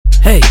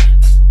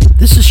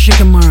This is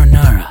Shikamaru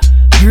Nara.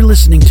 You're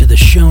listening to the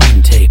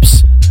Shonen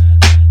Tapes.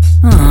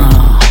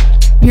 Oh,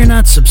 you're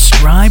not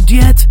subscribed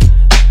yet?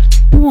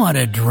 What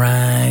a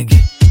drag.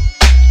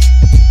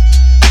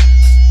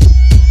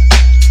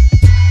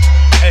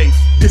 Hey,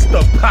 this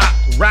the pop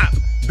rap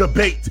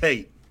debate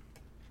tape.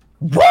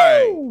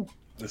 Woo!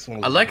 This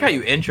one I like how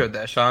you introed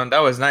that, Sean. That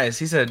was nice.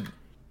 He said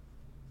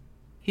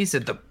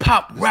the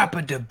pop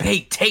rapper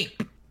debate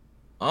tape.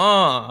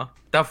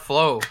 That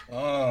flow.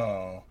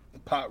 Oh, the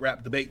pop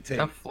rap debate tape.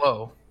 That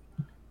flow.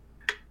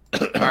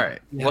 All right.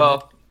 Yeah,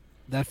 well,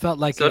 that felt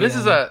like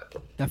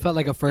that felt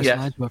like a first Yes.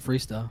 line to a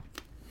freestyle.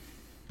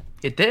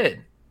 It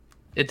did.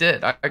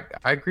 I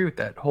agree with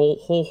that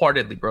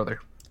wholeheartedly, brother.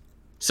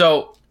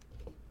 So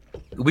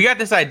we got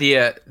this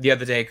idea the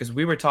other day because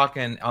we were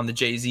talking on the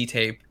Jay-Z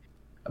tape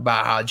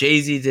about how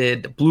Jay-Z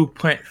did the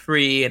Blueprint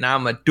 3 and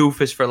I'm a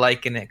doofus for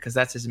liking it because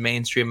that's his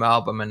mainstream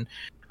album. And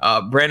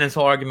Brandon's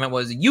whole argument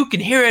was you can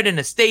hear it in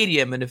a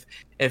stadium, and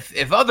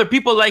if other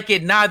people like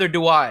it, neither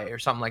do I, or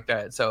something like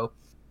that. So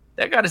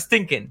that got us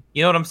thinking.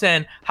 You know what I'm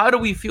saying? How do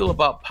we feel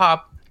about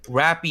pop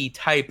rappy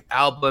type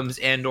albums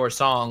and or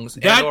songs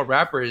and or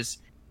rappers?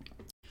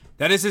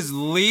 That is his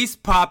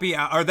least poppy,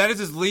 or that is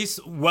his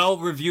least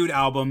well-reviewed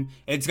album.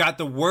 It's got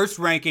the worst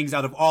rankings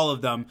out of all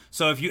of them.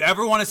 So if you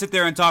ever want to sit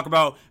there and talk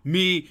about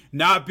me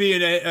not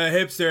being a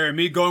hipster and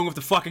me going with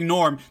the fucking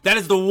norm, that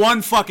is the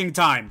one fucking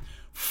time.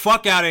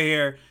 Fuck out of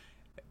here.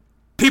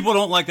 People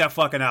don't like that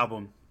fucking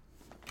album.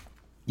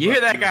 You hear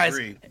that, You guys?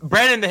 agree.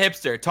 Brandon the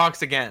hipster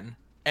talks again.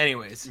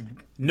 Anyways,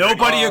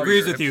 Nobody Oh,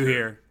 agrees you're a with you hipster.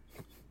 here.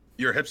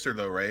 You're a hipster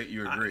though, right?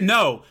 You agree?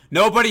 No,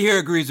 nobody here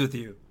agrees with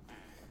you.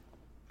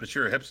 But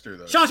you're a hipster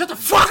though. Sean, shut the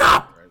fuck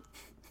up!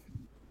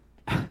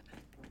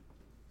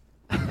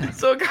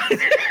 so guys,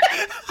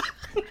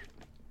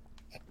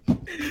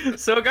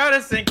 so it got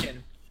us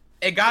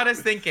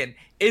thinking.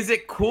 Is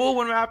it cool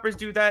when rappers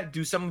do that?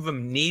 Do some of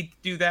them need to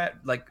do that,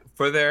 like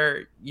for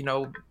their,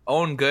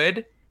 own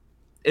good?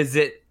 Is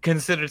it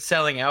considered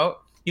selling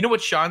out? You know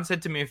what Sean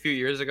said to me a few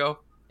years ago,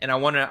 and I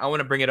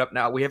wanna bring it up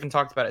now. We haven't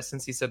talked about it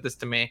since he said this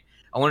to me.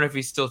 I wonder if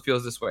he still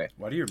feels this way.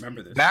 Why do you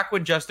remember this? Back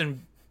when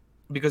Justin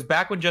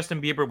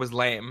Bieber was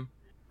lame,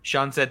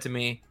 Sean said to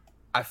me,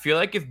 I feel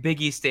like if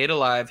Biggie stayed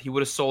alive, he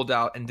would have sold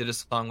out and did a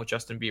song with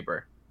Justin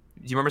Bieber.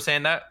 Do you remember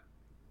saying that?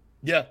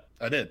 Yeah,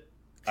 I did.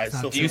 I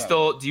still. Do you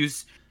feel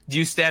that. do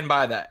you stand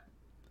by that?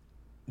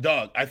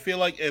 Dog, I feel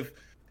like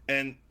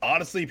and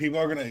honestly, people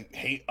are gonna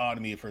hate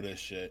on me for this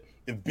shit.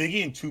 If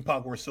Biggie and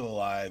Tupac were still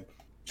alive,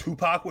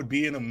 Tupac would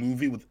be in a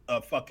movie with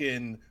a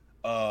fucking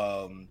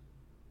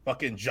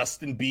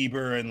Justin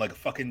Bieber and like a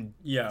fucking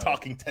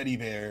talking teddy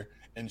bear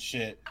and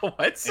shit.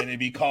 What? And it'd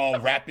be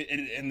called rapping,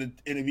 and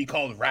it'd be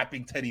called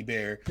Rapping Teddy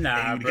Bear. Nah,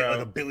 and you'd bro. get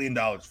like $1 billion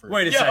for it.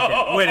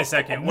 Wait a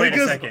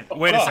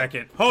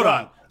second. Hold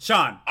on.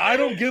 Sean. I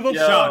don't give a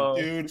Yo. fuck,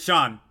 dude.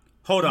 Sean,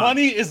 hold on.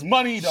 Money is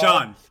money, dog.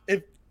 Sean.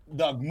 If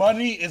dog,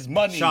 money is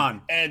money.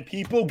 Sean. And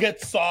people get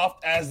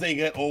soft as they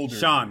get older.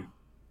 Sean.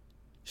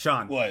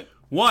 What?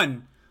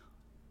 One,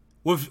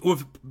 with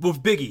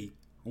Biggie,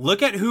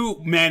 look at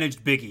who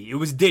managed Biggie. It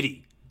was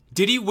Diddy.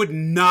 Diddy would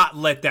not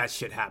let that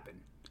shit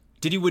happen.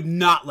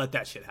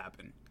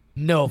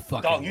 No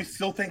fucking. Dog, you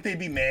still think they'd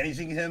be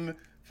managing him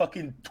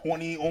fucking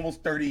 20,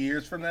 almost 30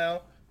 years from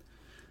now?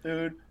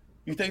 Dude,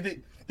 you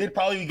think they'd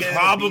probably get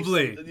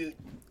Probably.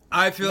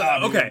 I feel Nah,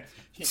 dude. okay.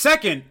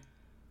 Second,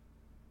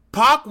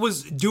 Pac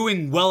was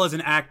doing well as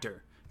an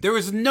actor. There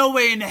was no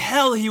way in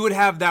hell he would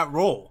have that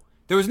role.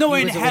 There was no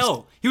way in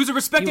hell. He was a He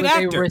respected was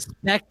actor. a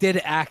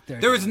respected actor.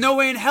 There was no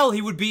way in hell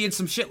he would be in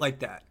some shit like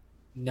that.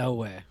 no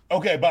way.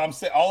 Okay,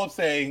 but all I'm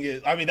saying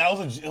is, I mean, it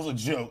was a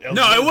joke.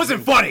 No, it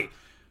wasn't funny.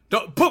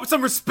 Don't put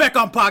some respect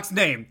on Pac's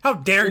name. How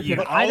dare you?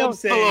 But I all I'm don't.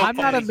 saying I'm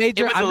not a is-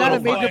 major. was a I'm not a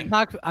little major funny.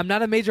 Pac. I'm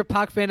not a major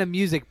Pac fan of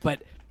music,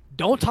 but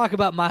don't talk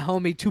about my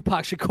homie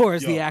Tupac Shakur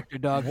as the Yo, actor,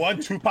 dog. One,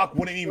 Tupac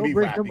wouldn't even Don't be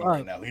bring rapping him right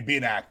up. now. He'd be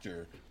an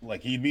actor.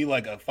 Like he'd be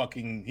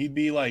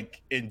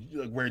like in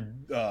like where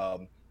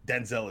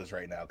Denzel is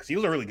right now, because he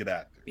was a really good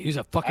actor. He was a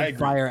I fucking agree.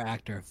 fire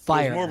actor. It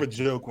Fire. was more of a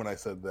joke when I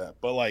said that,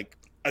 but like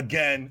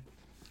again,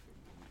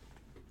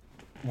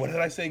 what did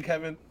I say,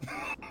 Kevin?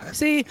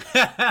 See,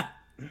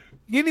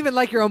 you didn't even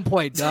like your own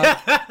point, dog.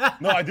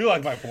 No, I do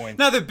like my point.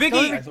 Now the That's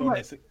Biggie, what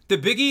I said. the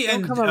Biggie Don't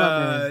and come on, my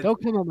man.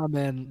 Don't come on, my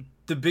man.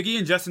 the Biggie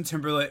and Justin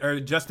Timberlake or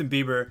Justin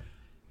Bieber.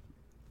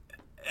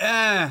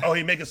 Oh,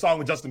 he make a song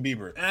with Justin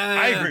Bieber.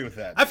 I agree with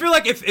that. I feel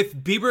like if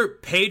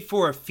Bieber paid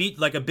for a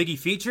like a Biggie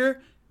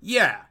feature,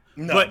 yeah.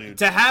 No, but dude.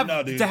 to have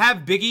No, dude.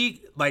 Biggie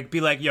like be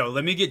like, yo,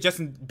 let me get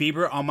Justin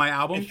Bieber on my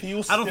album. If he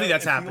was I don't think still-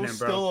 that's if he happening, was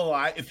bro. Still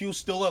alive, if he was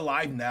still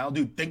alive now,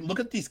 dude, look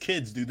at these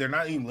kids, dude. They're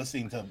not even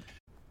listening to him.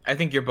 I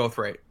think you're both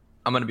right.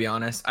 I'm gonna be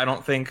honest. I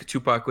don't think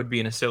Tupac would be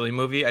in a silly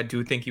movie. I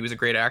do think he was a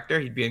great actor.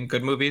 He'd be in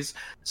good movies,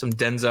 some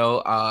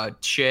Denzel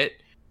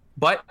shit.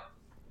 But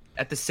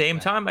at the same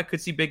time, I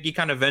could see Biggie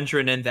kind of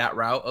venturing in that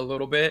route a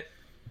little bit.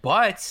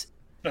 But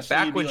Especially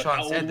back you'd be when like, Sean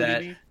how said old would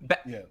that, he be?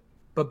 Yeah.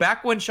 but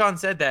back when Sean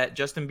said that,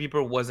 Justin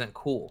Bieber wasn't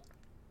cool.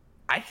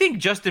 I think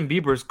Justin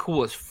Bieber's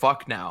cool as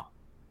fuck now.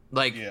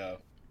 Like, Yeah.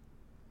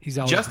 He's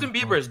always Justin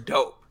been Bieber cool. is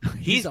dope.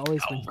 He's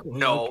always been cool.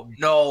 No.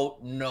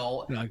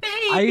 Dog.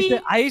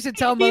 I used to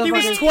tell He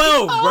was motherfuckers.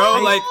 12,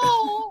 bro. Like,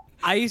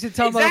 I used to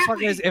tell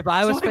Exactly. motherfuckers if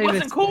I was So he famous,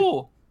 wasn't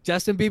cool.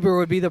 Justin Bieber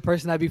would be the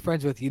person I'd be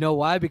friends with. You know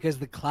why? Because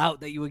the clout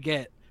that you would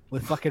get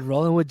with fucking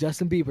rolling with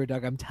Justin Bieber,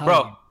 dog. I'm telling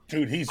you. Bro,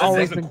 Dude, he's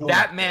Always he's a been cool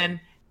that actor. man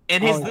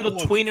in his Oh, little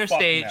Cool as tweener fuck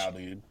stage. now,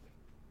 dude.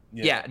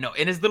 Yeah, no,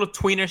 in his little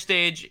tweener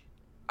stage,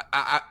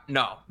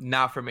 no,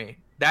 not for me.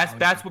 That's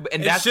what,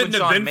 and it that's when shouldn't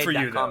have Sean been made for that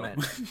you, though.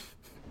 comment.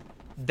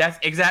 That's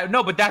exactly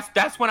no, but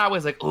that's when I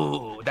was like,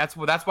 ooh, that's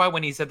why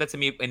when he said that to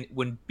me, and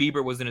when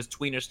Bieber was in his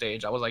tweener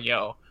stage, I was like,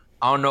 yo,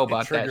 I don't know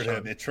about It triggered that.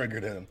 him. It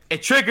triggered him.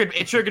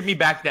 It triggered me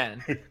back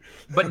then.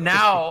 But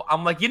now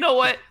I'm like, you know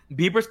what?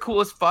 Bieber's cool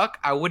as fuck.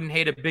 I wouldn't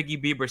hate a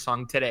Biggie Bieber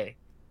song today.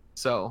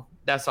 So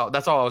that's all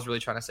I was really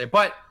trying to say.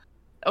 But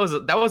that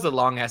was a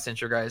long ass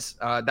intro, guys.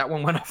 That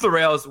one went off the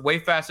rails way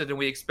faster than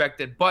we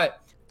expected.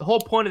 But the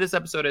whole point of this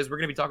episode is we're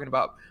gonna be talking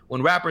about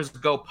when rappers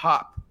go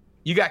pop.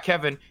 You got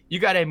Kevin, you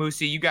got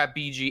Amusi, you got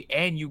BG,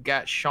 and you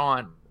got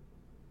Sean,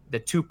 the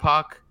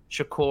Tupac,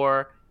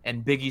 Shakur,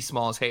 and Biggie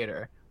Smalls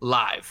hater,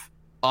 live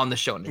on the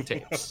Shonen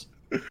Tapes.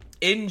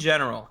 In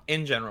general,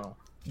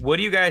 what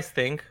do you guys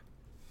think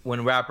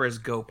when rappers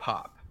go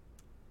pop?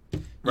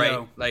 Right?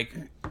 Yo. Like,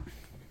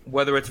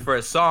 whether it's for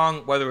a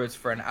song, whether it's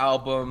for an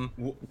album,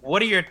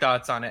 what are your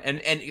thoughts on it?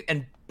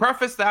 And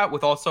preface that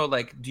with also,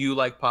 like, do you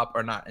like pop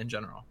or not in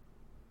general?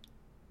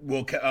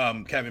 Well,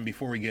 Kevin,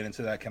 before we get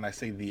into that, can I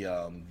say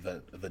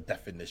the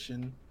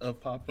definition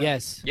of pop rap?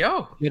 Yes.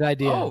 Yo. Good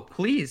idea. Oh,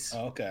 please.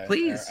 Oh, okay.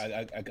 Please.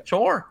 I got,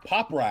 Sure.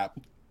 pop rap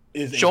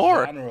is a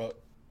Sure. genre.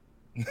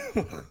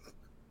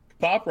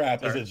 Pop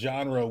rap is a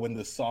genre when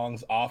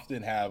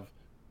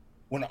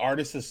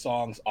artists'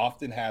 songs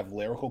often have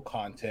lyrical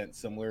content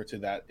similar to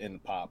that in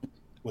pop,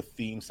 with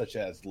themes such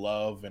as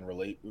love,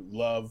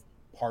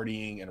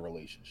 partying, and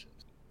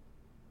relationships.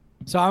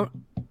 So,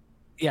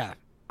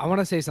 I want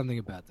to say something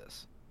about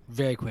this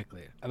very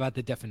quickly about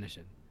the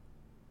definition.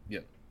 Yeah,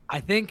 I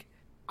think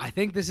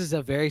this is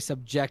a very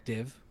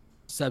subjective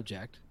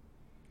subject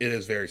it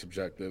is very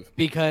subjective.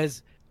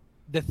 because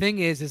the thing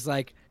is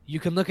like you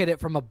can look at it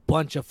from a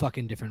bunch of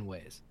fucking different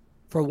ways.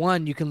 For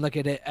one, you can look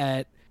at it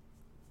at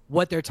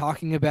what they're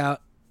talking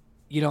about.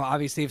 You know,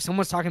 obviously, if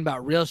someone's talking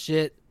about real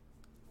shit,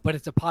 but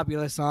it's a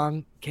popular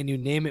song, can you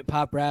name it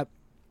pop rap?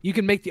 You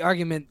can make the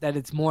argument that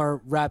it's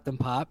more rap than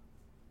pop.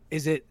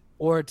 Is it,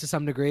 or to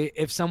some degree,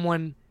 if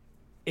someone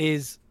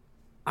is,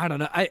 I don't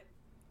know,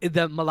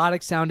 the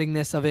melodic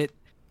soundingness of it,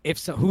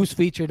 who's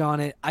featured on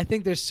it. I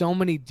think there's so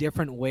many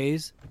different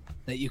ways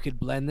that you could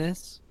blend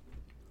this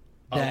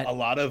that A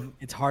lot of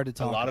it's hard to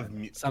talk a lot about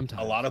of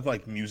sometimes. a lot of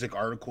like music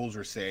articles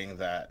are saying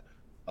that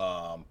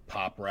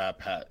pop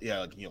rap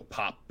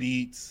pop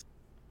beats,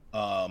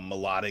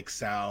 melodic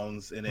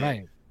sounds in it,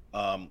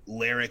 Right.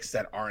 Lyrics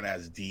that aren't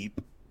as deep.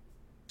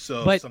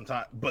 So But-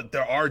 sometimes, but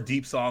there are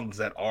deep songs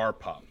that are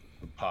pop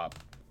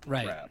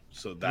Right. rap.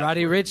 So that's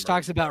Roddy where it Rich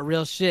talks emerges. about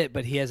real shit,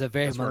 but he has a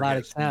very That's where it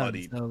melodic gets sound.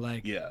 muddied. So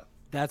like, Yeah,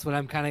 that's what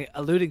I'm kind of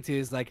alluding to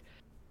is like,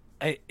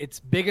 it's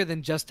bigger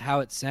than just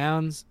how it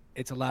sounds.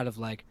 It's a lot of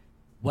like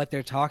what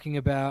they're talking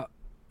about.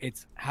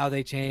 It's how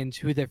they change,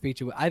 who they're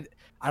featured with.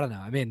 I don't know.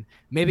 I mean,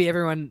 maybe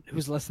everyone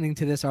who's listening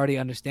to this already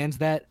understands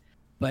that,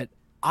 but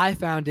I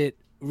found it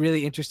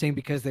really interesting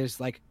because there's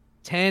like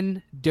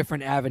 10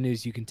 different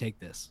avenues you can take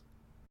this.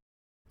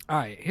 All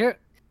right, here,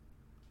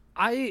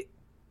 I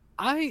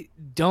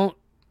don't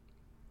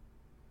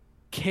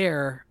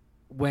care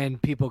when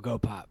people go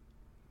pop.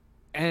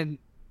 And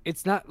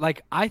it's not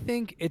like, I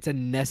think it's a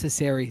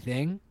necessary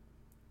thing.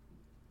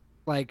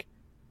 Like,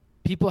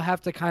 people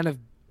have to kind of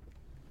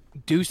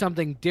do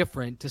something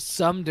different to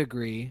some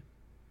degree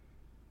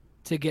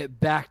to get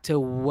back to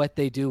what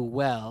they do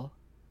well.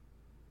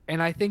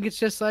 And I think it's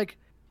just like,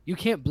 you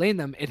can't blame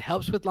them. It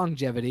helps with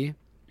longevity.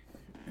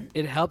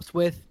 It helps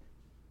with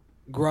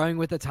growing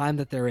with the time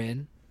that they're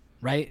in,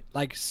 right?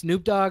 Like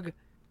Snoop Dogg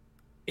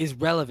is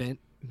relevant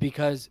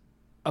because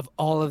of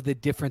all of the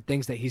different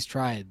things that he's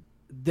tried.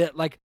 That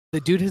like the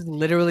dude has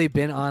literally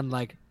been on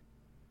like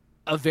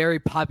a very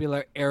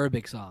popular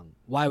Arabic song.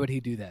 Why would he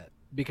do that?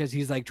 Because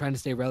he's like trying to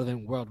stay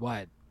relevant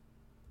worldwide.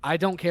 I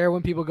don't care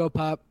when people go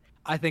pop.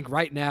 I think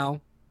right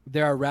now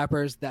there are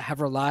rappers that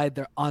have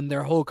relied on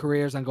their whole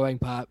careers on going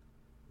pop,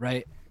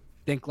 right?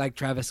 Think like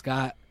Travis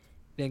Scott.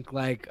 Think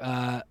like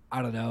I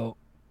don't know.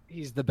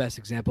 He's the best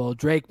example.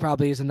 Drake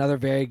probably is another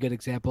very good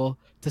example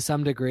to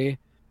some degree.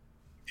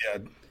 yeah.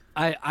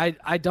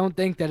 I don't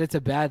think that it's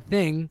a bad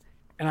thing,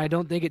 and I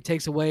don't think it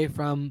takes away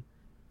from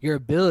your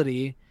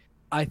ability.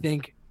 I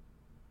think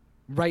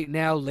right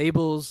now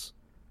labels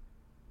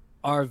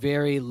are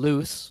very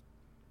loose,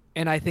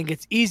 and I think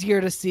it's easier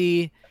to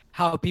see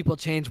how people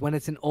change when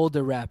it's an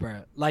older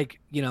rapper. Like,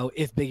 you know,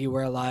 if Biggie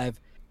were alive,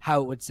 how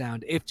it would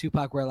sound. If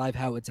Tupac were alive,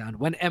 how it would sound.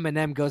 When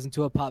Eminem goes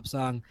into a pop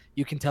song,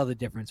 you can tell the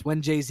difference.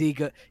 When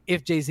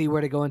if Jay-Z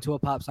were to go into a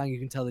pop song, you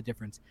can tell the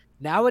difference.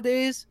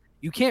 Nowadays,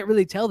 you can't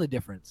really tell the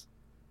difference.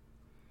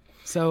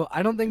 So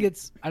I don't think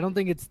it's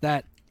a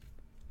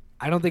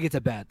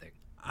bad thing.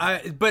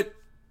 But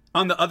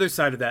on the other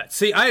side of that,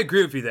 see, I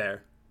agree with you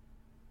there.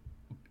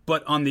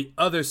 But on the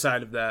other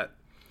side of that,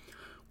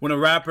 when a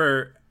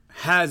rapper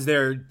has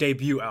their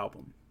debut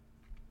album,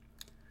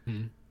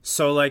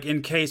 so like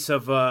in case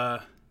of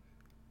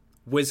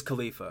Wiz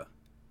Khalifa,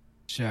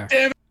 Sure.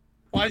 Damn it.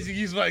 Why did you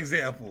use my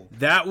example?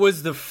 that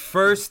was the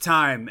first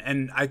time,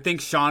 and I think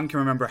Sean can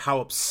remember how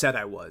upset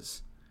I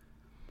was.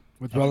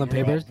 With Rolling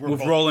Papers?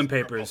 With Rolling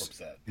Papers.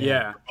 Upset.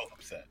 Yeah. We're both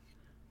upset.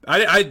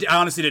 I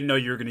honestly didn't know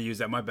you were going to use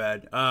that. My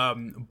bad.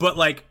 But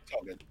like, It's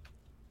all good.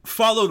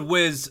 followed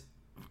Wiz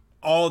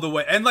all the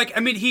way, and like, I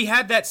mean, he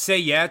had that "Say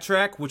Yeah"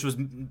 track, which was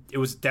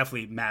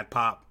definitely mad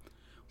pop.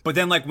 But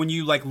then like when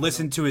you like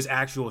listen to his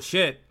actual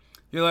shit,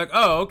 you're like,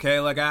 oh, okay,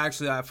 like I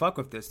fuck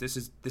with this. This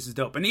is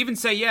dope. And even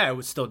 "Say Yeah" it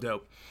was still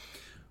dope.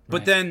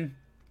 But Right. then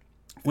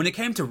when it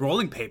came to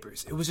Rolling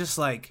Papers, it was just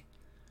like,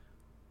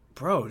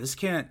 bro, this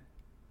can't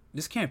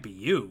be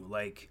you.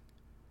 Like,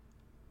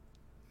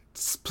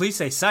 please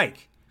say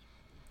psych.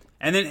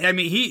 And then, I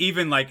mean, he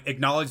even, like,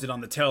 acknowledged it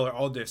on the Taylor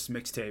Aldous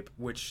mixtape,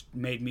 which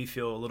made me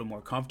feel a little more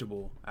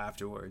comfortable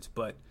afterwards.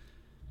 But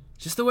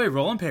just the way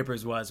Rolling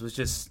Papers was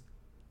just,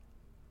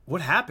 what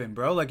happened,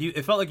 bro? Like,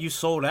 it felt like you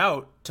sold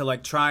out to,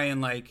 like, try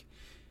and, like,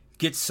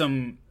 get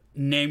some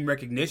name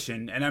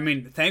recognition. And, I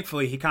mean,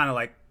 thankfully, he kind of,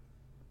 like,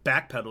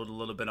 backpedaled a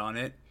little bit on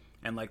it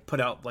and, like, put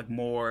out, like,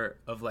 more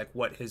of, like,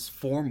 what his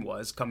form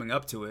was coming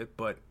up to it.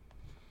 But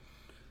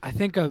I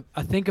think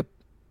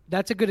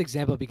that's a good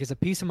example because a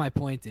piece of my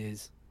point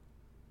is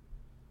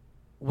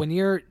when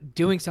you're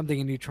doing something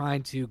and you're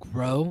trying to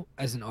grow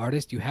as an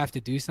artist, you have to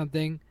do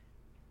something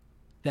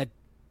that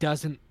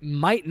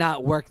might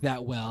not work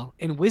that well.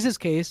 In Wiz's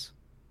case,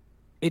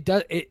 it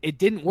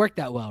didn't work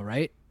that well,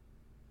 right?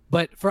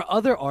 But for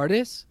other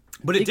artists,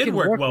 But it did can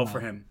work well for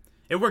him.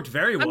 It worked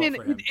very well I mean,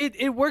 for him.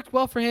 it worked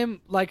well for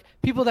him. Like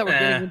people that were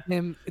getting into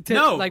him,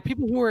 No. like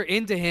people who were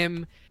into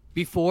him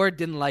before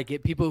didn't like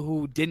it. People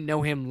who didn't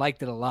know him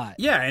liked it a lot.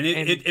 Yeah, and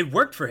it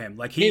worked for him.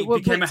 Like, he It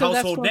would- became a so that's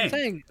household what I'm name.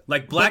 saying.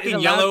 Like, Black But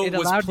and it allowed- Yellow it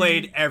was allowed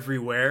played him-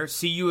 everywhere.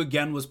 See You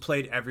Again was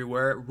played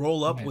everywhere.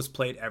 Roll Up Right. was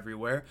played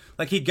everywhere.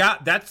 Like,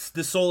 that's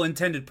the sole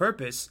intended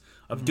purpose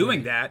of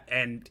doing that,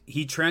 and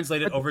he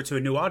translated over to a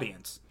new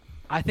audience.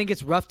 I think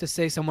it's rough to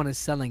say someone is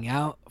selling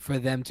out for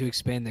them to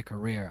expand their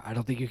career. I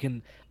don't think you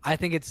can. I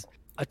think it's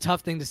a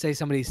tough thing to say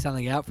somebody's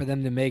selling out for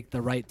them to make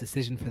the right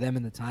decision for them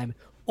in the time,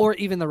 or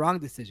even the wrong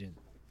decision.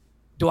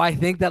 Do I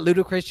think that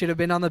Ludacris should have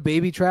been on the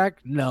Baby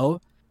track?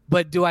 No.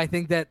 But do I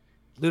think that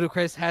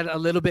Ludacris had a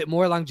little bit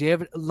more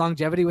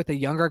longevity with a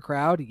younger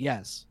crowd?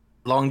 Yes.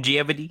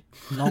 Longevity.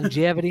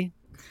 Longevity.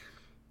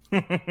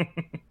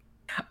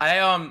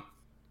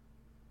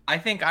 I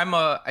think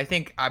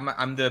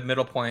I'm the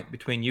middle point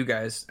between you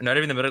guys. Not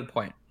even the middle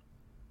point.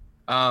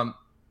 I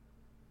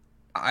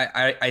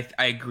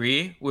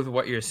agree with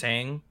what you're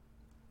saying,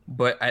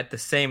 but at the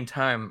same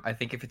time, I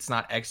think if it's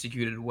not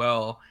executed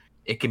well,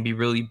 it can be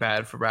really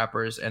bad for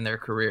rappers and their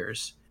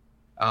careers.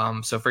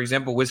 So for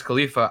example, Wiz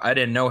Khalifa, I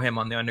didn't know him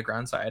on the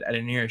underground side. I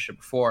didn't hear his shit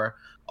before.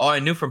 All I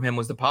knew from him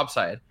was the pop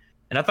side,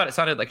 and I thought it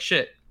sounded like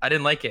shit. I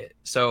didn't like it.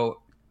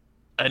 So,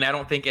 and I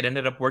don't think it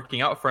ended up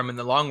working out for him in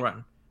the long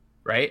run,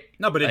 right?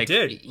 No, but it Like,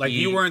 did. Like,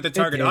 you weren't the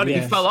target did,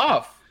 audience. He fell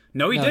off.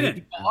 No, he No, didn't.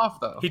 He fell off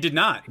though. He did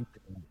not.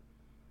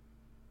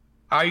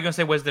 How are you gonna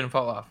say Wiz didn't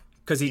fall off?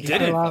 Because he He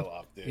didn't. fell off.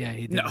 off, dude. Yeah,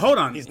 he did. No, hold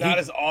on. He's not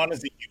as on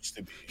as he used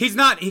to be. He's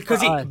not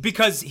because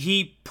us.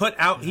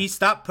 he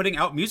stopped putting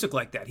out music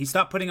like that. He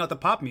stopped putting out the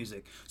pop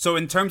music. So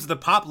in terms of the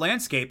pop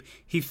landscape,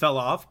 he fell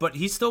off, but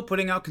he's still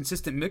putting out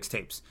consistent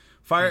mixtapes.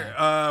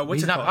 What's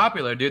He's it not called?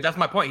 popular, dude. That's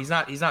my point. He's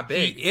not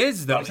big. He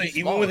is though. I'm saying He's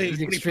even with small. his,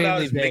 He's when he put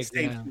out his extremely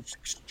big, mixtapes, yeah. he was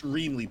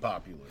extremely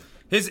popular.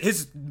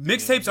 His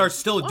mixtapes are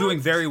still doing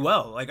very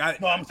well. Like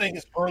No, I'm saying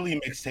his early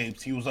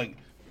mixtapes, he was like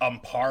on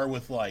par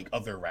with like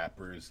other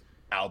rappers'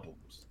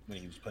 albums when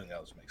he was putting out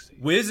his mixtapes.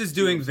 Wiz is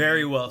doing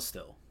very well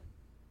still.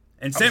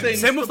 And I'm same saying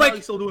he's same with still probably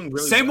like still doing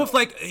really same well. with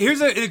like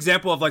here's an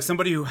example of like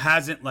somebody who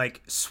hasn't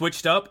like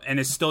switched up and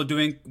is still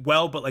doing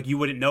well, but like you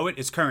wouldn't know it,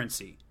 is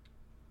Currency.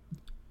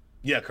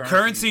 Yeah,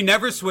 Currency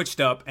never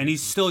switched up, and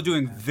he's still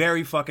doing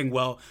very fucking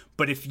well.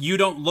 But if you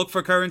don't look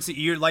for Currency,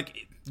 you're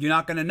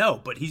not gonna know.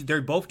 But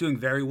they're both doing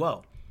very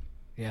well.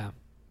 Yeah.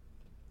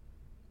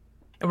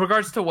 In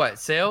regards to what?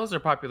 Sales or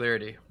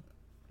popularity?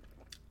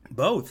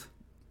 Both.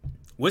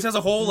 Wiz has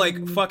a whole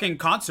like fucking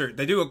concert.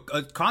 They do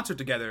a concert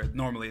together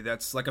normally.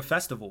 That's like a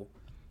festival.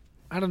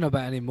 I don't know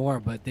about anymore,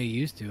 but they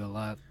used to a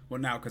lot.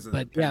 Well, now because of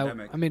But the yeah,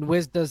 pandemic. I mean,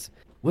 Wiz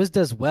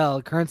does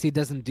well. Currency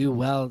doesn't do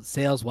well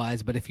sales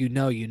wise, but if you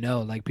know, you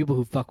know. Like people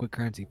who fuck with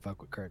Currency.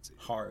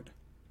 Hard.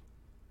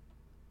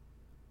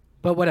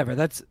 But whatever.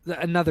 That's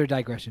another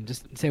digression.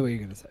 Just say what you're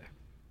gonna say.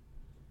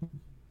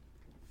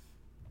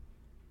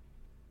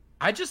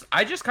 I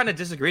just kind of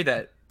disagree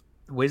that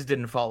Wiz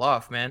didn't fall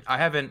off, man. I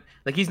haven't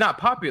he's not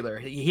popular.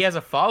 He has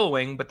a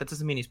following, but that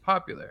doesn't mean he's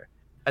popular.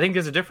 I think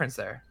there's a difference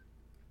there.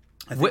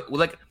 I think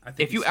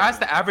If he's you still ask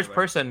the very average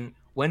popular. person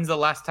when's the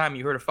last time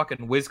you heard a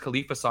fucking Wiz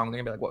Khalifa song, they're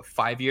gonna be like, what,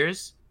 5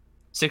 years,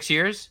 6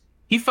 years?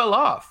 He fell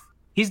off.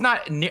 He's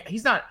not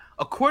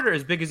a quarter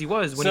as big as he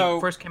was when he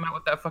first came out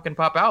with that fucking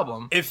pop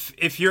album.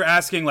 If you're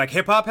asking like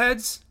hip hop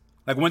heads,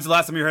 like when's the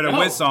last time you heard a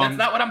Wiz song? That's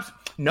not what I'm.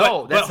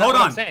 No, that's not what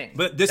I'm saying.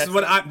 But this is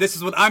what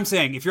I'm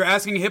saying. If you're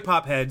asking hip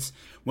hop heads,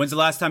 when's the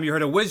last time you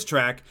heard a Wiz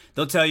track?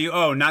 They'll tell you,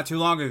 oh, not too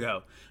long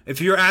ago. If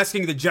you're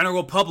asking the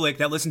general public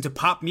that listen to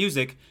pop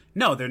music,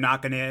 no, they're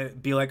not gonna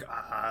be like,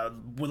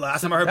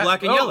 last time I heard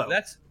Black and Yellow.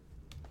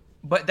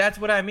 But that's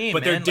what I mean.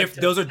 But man.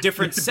 those are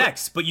different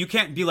sects. But you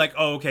can't be like,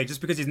 oh, okay,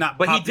 just because he's not.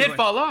 But popular, he did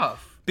fall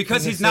off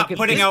because he's not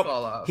putting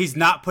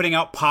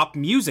out pop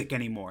music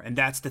anymore, and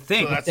that's the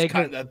thing. So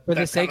for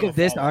the sake of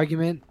this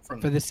argument,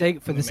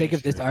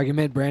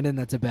 Brandon,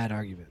 that's a bad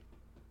argument.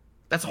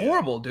 That's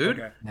horrible, dude.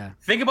 Okay. Yeah.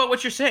 Think about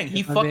what you're saying.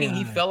 He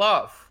fell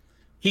off.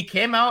 He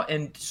came out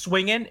and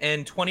swinging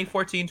in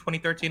 2014,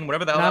 2013,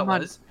 whatever the hell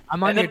that was.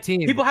 I'm on your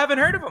team. People haven't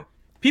heard of him.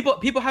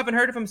 People haven't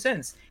heard of him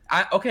since.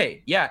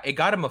 It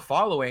got him a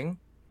following,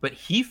 but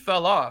he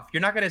fell off. You're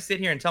not gonna sit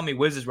here and tell me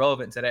Wiz is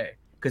relevant today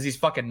because he's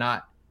fucking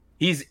not.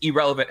 He's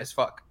irrelevant as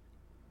fuck.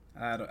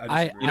 You know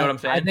what I'm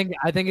saying?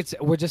 I think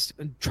we're just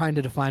trying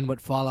to define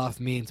what fall off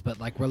means, but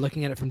like we're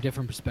looking at it from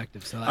different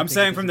perspectives. So I'm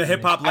saying from the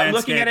hip hop landscape,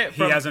 looking at it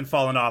he hasn't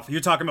fallen off. You're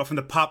talking about from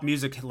the pop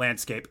music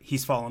landscape,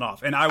 he's fallen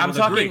off, and I would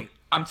agree.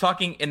 I'm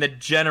talking in the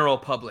general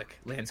public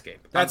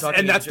landscape. That's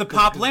the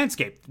pop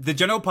landscape. The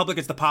general public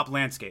is the pop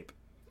landscape.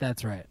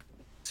 That's right.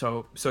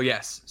 So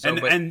yes.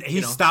 And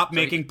he stopped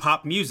making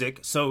pop music.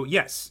 So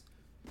yes,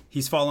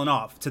 he's fallen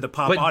off to the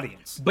pop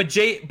audience. But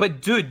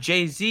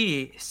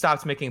Jay-Z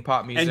stopped making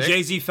pop music, and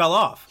Jay-Z fell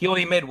off. He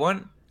only made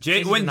one.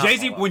 When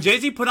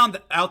Jay-Z put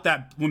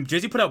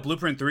out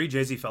Blueprint 3,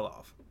 Jay-Z fell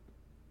off.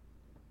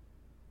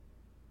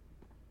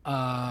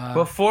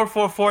 But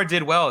 444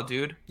 did well,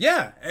 dude.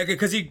 Yeah,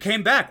 because he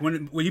came back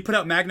when he put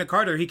out Magna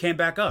Carta. He came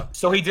back up.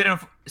 So he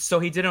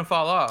didn't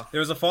fall off. There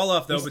was a fall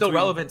off though. He's still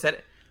relevant today.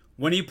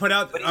 When he put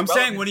out, I'm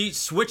saying when he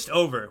switched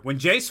over, when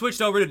Jay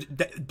switched over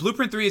to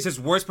Blueprint 3 is his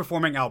worst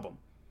performing album.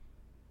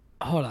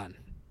 Hold on,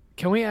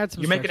 can we add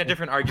some? You're making a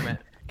different argument.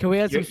 Can we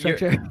add some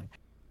structure?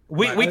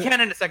 We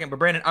can in a second, but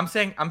Brandon, I'm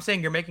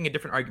saying you're making a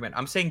different argument.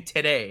 I'm saying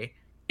today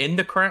in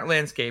the current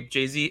landscape,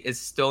 Jay-Z is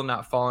still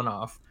not falling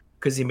off.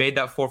 Because he made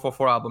that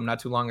 444 album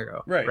not too long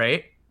ago,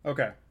 right?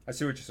 Okay, I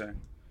see what you're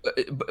saying.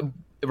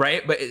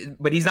 Right,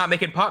 but he's not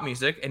making pop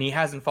music, and he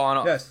hasn't fallen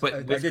off. Yes, but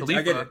I get it.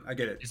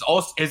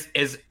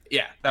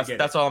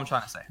 That's all I'm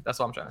trying to say. That's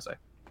all I'm trying to say.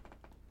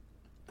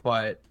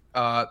 But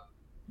but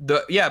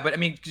I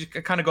mean, just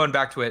kind of going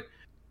back to it,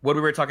 what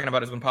we were talking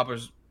about is when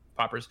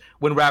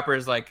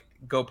rappers like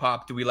go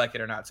pop, do we like it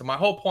or not? So my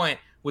whole point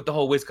with the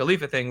whole Wiz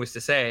Khalifa thing was to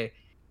say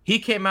he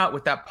came out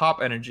with that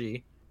pop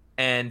energy.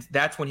 And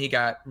that's when he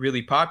got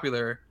really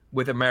popular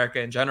with America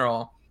in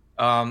general.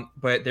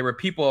 But there were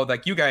people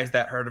like you guys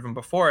that heard of him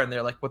before, and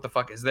they're like, what the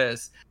fuck is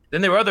this? Then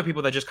there were other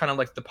people that just kind of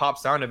like the pop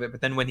sound of it. But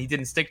then when he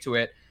didn't stick to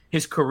it,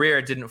 his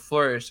career didn't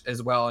flourish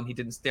as well, and he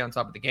didn't stay on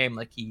top of the game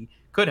like he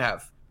could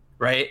have,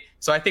 right?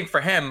 So I think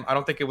for him, I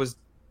don't think it was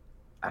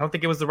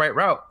the right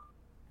route.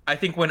 I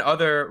think when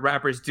other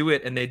rappers do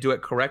it and they do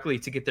it correctly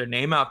to get their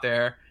name out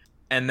there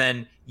and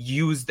then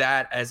use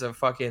that as a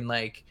fucking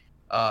like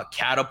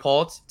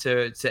catapult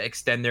to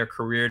extend their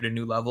career to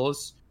new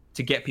levels,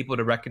 to get people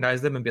to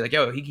recognize them and be like,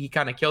 yo, he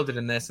kind of killed it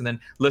in this, and then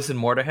listen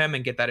more to him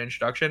and get that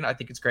introduction. I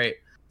think it's great.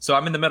 So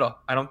I'm in the middle.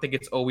 I don't think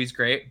it's always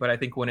great, but I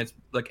think when it's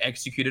like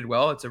executed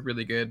well, it's a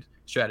really good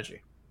strategy.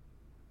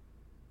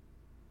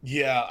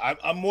 Yeah,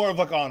 I'm more of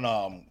like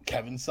on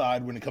Kevin's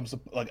side when it comes to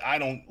like I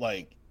don't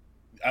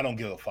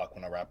give a fuck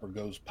when a rapper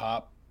goes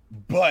pop,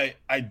 but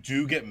I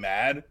do get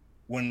mad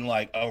when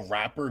like a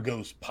rapper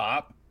goes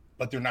pop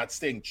but they're not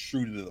staying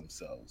true to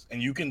themselves.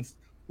 And you can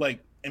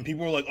like, and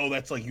people are like, oh,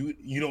 that's like,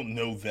 you don't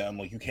know them.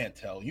 Like, you can't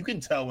tell. You can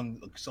tell when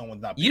like,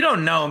 someone's not. You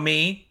don't know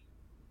me.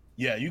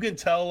 Yeah, you can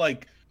tell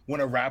like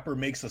when a rapper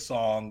makes a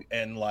song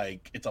and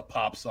like it's a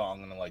pop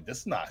song and I'm like, this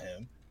is not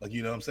him. Like,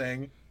 you know what I'm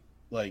saying?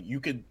 Like, you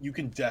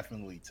can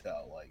definitely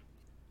tell. Like,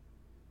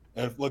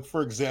 if, like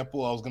for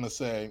example, I was gonna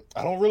say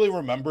I don't really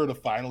remember the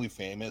Finally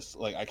Famous.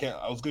 Like,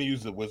 I was gonna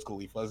use the Wiz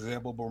Khalifa as an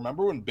example, but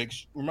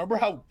remember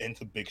how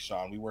into Big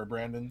Sean we were,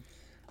 Brandon?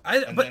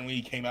 Then when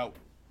he came out,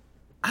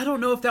 I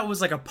don't know if that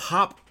was like a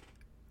pop.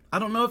 I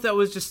don't know if that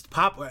was just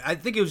pop. I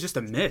think it was just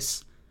a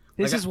miss.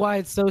 This is why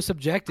it's so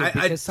subjective,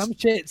 because some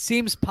shit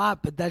seems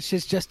pop, but that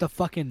shit's just a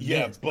fucking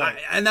miss. But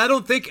I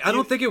don't think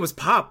it was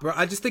pop, bro.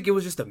 I just think it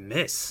was just a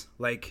miss.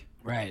 Like,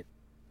 right.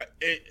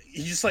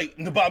 He's just like,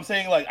 but I'm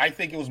saying like I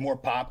think it was more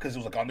pop because it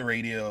was like on the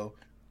radio.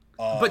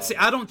 But see,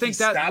 I don't think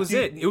that was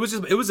it. It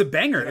was a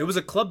banger. It was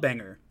a club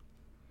banger.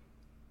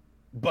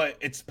 But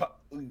it's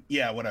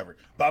whatever.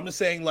 But I'm just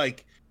saying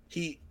like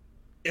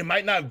it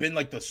might not have been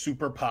like the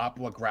super pop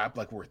like rap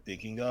like we're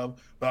thinking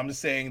of, but I'm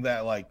just saying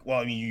that like, well,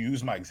 I mean, you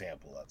use my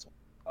example. That's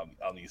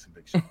I'll use some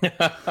big shit.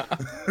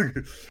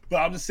 But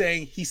I'm just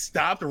saying he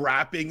stopped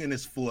rapping in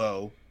his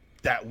flow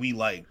that we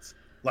liked,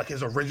 like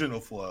his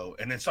original flow,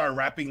 and then started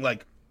rapping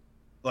like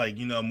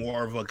you know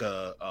more of like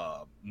a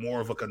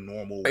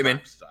normal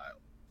rap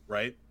style,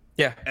 right?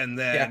 Yeah. And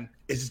then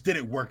it just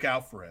didn't work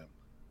out for him.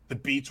 the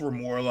beats were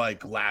more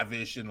like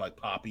lavish and like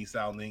poppy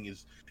sounding.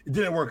 It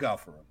didn't work out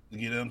for him.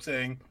 You know what I'm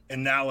saying?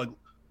 And now like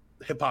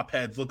hip hop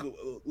heads look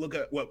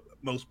at what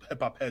most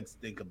hip hop heads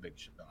think of Big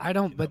Sean. I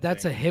don't, but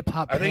that's a hip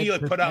hop. I think he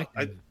like put out.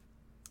 I'm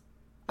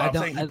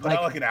saying he put like,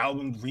 out like an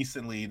album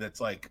recently that's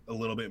like a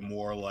little bit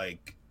more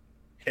like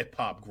hip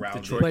hop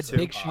grounded. But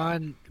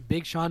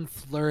Big Sean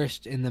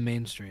flourished in the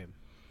mainstream.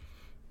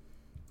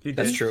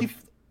 That's true.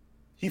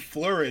 He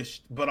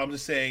flourished, but I'm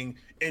just saying.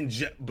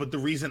 But the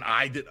reason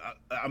I'm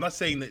not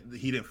saying that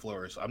he didn't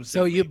flourish. I'm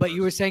saying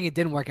you were saying it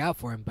didn't work out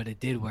for him, but it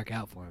did work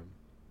out for him.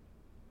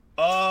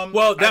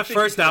 Well, that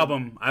first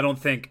album, I don't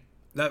think.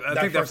 I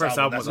think that first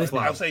album was a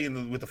flop. I'm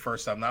saying with the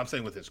first album, not I'm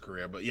saying with his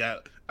career, but yeah,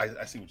 I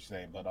see what you're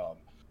saying. But all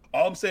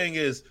I'm saying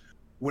is,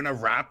 when a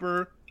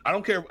rapper, I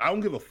don't care. I don't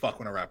give a fuck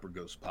when a rapper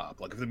goes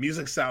pop. Like if the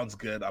music sounds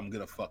good, I'm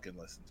gonna fucking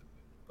listen to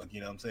it. Like you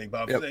know what I'm saying.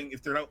 But I'm saying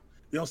if they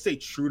don't stay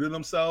true to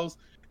themselves.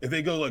 If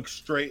they go like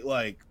straight,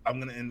 like I'm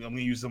gonna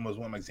use them as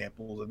one of my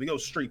examples. If they go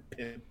straight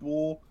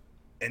Pitbull,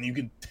 and you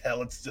can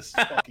tell it's just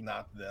fucking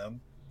not them,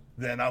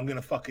 then I'm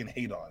gonna fucking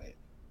hate on it,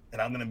 and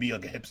I'm gonna be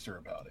like a hipster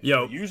about it.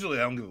 Yo, but usually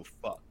I don't give a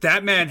fuck.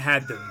 That man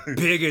had the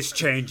biggest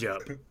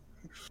changeup.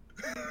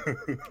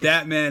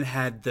 That man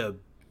had the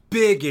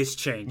biggest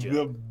changeup.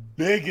 The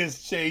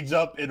biggest change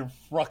up in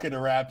fucking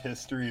rap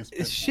history is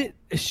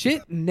Pitbull.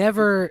 Shit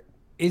never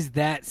is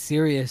that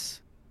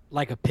serious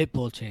like a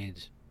Pitbull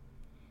change.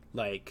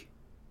 Like.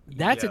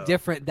 That's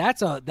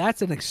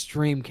that's an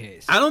extreme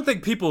case. I don't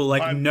think people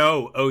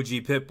know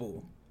OG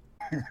Pitbull.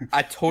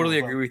 I totally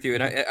agree with you,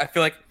 and I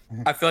feel like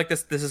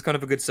this is kind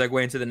of a good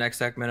segue into the next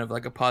segment of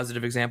like a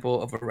positive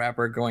example of a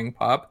rapper going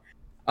pop.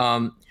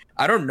 I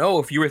don't know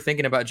if you were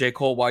thinking about J.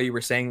 Cole while you were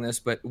saying this,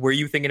 but were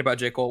you thinking about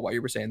J. Cole while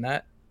you were saying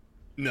that?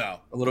 No,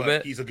 a little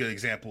bit. He's a good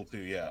example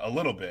too. Yeah, a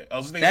little bit. I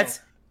was thinking of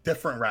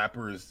different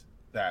rappers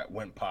that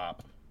went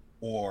pop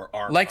or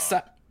are like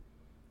pop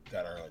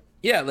that are like.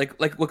 Yeah, like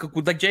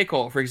J.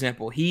 Cole, for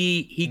example.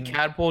 He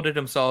catapulted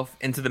himself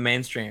into the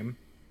mainstream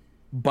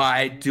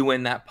by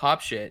doing that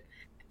pop shit.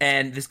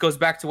 And this goes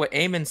back to what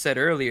Eamon said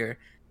earlier.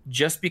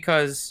 Just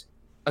because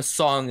a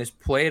song is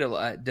played a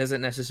lot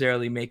doesn't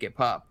necessarily make it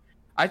pop.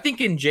 I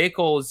think in J.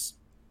 Cole's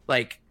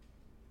like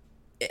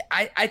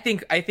I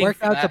think Work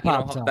out the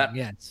pop song,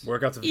 yes.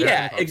 Work out the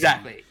pop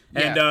exactly.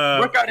 Song.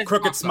 And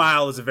Crooked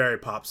Smile is a very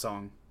pop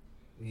song.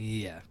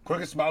 Yeah,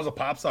 Crooked Smile's a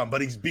pop song, but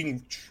he's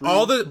being true.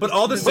 All the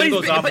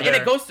singles off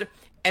there.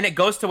 And it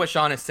goes to what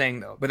Sean is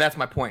saying though. But that's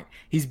my point.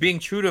 He's being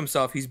true to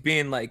himself. He's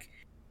being like,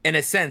 in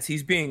a sense,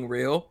 he's being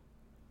real.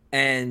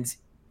 And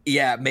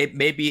yeah,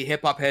 maybe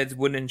hip hop heads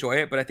wouldn't enjoy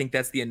it, but I think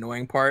that's the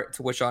annoying part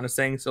to what Sean is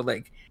saying. So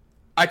like,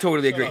 I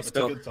totally agree.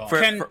 So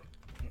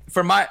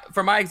for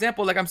my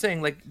example, like I'm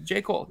saying, like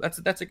J. Cole,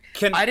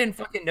 I didn't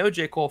fucking know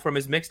J. Cole from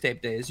his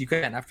mixtape days. You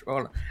can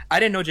I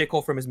didn't know J.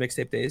 Cole from his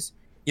mixtape days.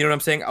 You know what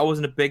I'm saying? I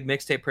wasn't a big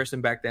mixtape person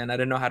back then. I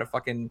didn't know how to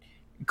fucking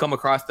come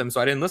across them,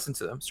 so I didn't listen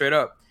to them straight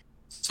up.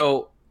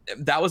 So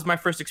that was my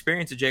first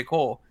experience of J.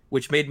 Cole,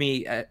 which made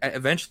me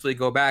eventually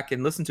go back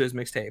and listen to his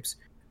mixtapes.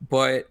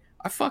 But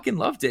I fucking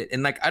loved it,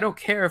 and like I don't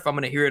care if I'm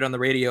gonna hear it on the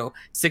radio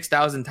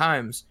 6,000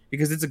 times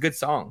because it's a good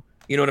song.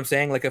 You know what I'm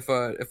saying? Like if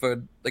a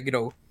like you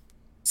know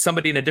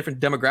somebody in a different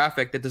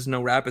demographic that doesn't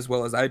know rap as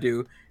well as I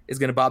do is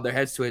gonna bob their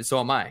heads to it, so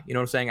am I. You know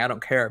what I'm saying? I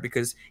don't care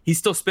because he's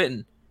still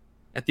spitting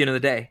at the end of the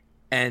day,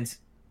 and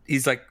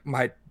he's like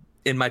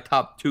in my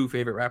top 2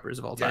 favorite rappers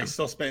of all time. Yeah, he's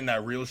still spitting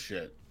that real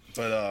shit.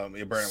 But Brandon,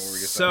 what were you saying?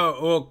 So,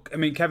 well, I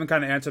mean, Kevin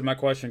kind of answered my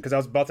question because I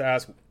was about to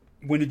ask,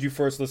 when did you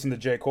first listen to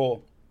J.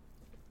 Cole?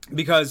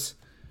 Because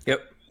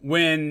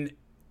when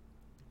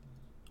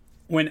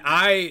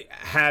I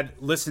had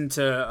listened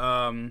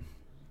to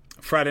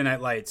Friday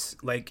Night Lights,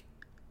 like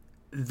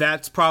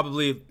that's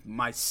probably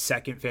my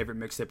second favorite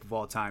mixtape of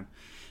all time,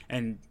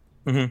 and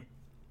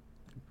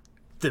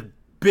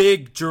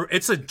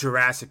it's a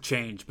drastic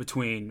change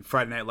between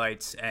Friday Night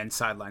Lights and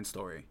Sideline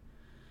Story.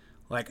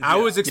 Like I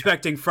was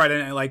expecting Friday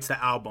Night Lights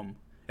the album,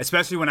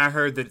 especially when I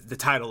heard the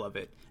title of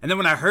it, and then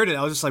when I heard it,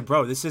 I was just like,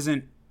 bro, this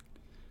doesn't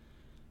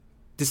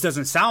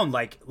sound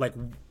like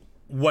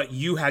what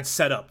you had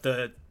set up.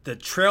 The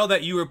trail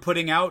that you were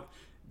putting out,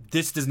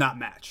 this does not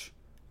match.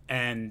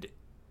 And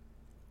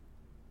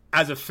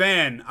as a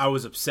fan, I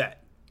was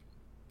upset.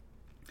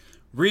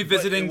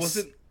 Revisiting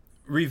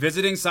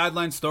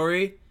Sideline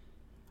Story,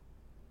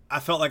 I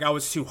felt like I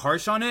was too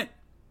harsh on it.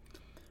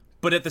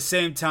 But at the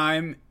same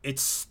time,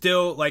 it's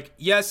still like,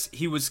 yes,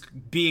 he was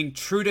being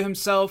true to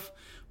himself,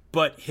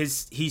 but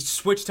he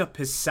switched up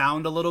his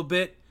sound a little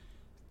bit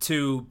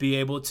to be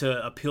able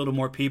to appeal to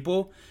more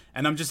people.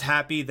 And I'm just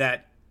happy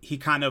that he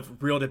kind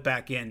of reeled it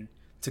back in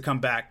to come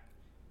back.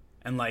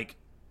 And like,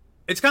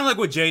 it's kind of like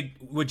what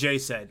Jay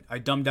said. I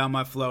dumbed down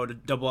my flow to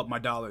double up my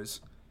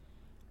dollars.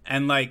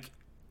 And like,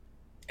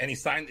 and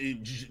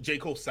J.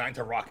 Cole signed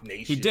to Rock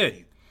Nation. He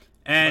did.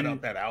 And put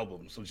out that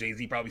album. So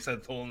Jay-Z probably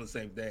said told him the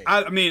same day.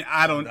 I mean,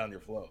 I don't down your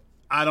flow.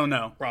 I don't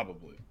know.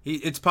 Probably.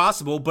 It's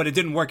possible, but it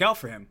didn't work out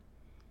for him.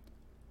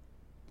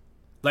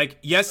 Like,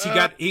 yes, he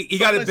got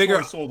a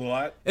bigger. Sold a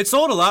lot. It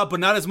sold a lot, but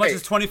not as much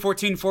as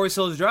 2014 Forest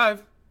Hills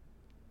Drive.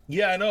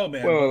 Yeah, I know,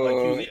 man. Whoa, but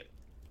like, wait,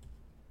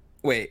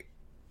 wait,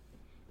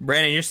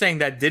 Brandon, you're saying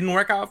that didn't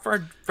work out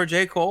for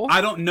J. Cole?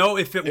 I don't know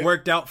if it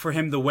worked out for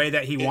him the way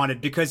that he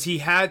wanted, because he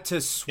had to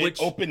switch.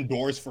 it opened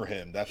doors for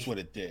him. That's what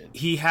it did.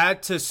 He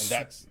had to. And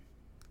that's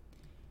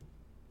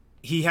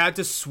He had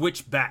to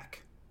switch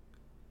back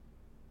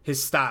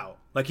his style.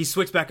 Like, he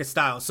switched back his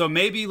style. So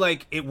maybe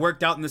like it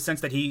worked out in the sense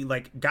that he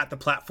like got the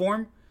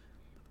platform,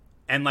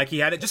 and like he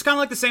had it just kind of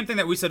like the same thing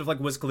that we said of like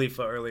Wiz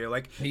Khalifa earlier.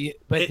 Like,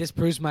 But it- this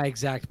proves my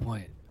exact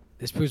point.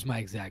 Is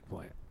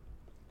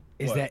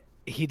What? that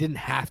he didn't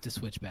have to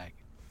switch back.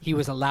 He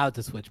was allowed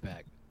to switch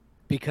back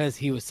because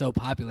he was so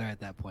popular at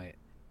that point.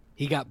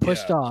 He got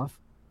pushed Yeah. off.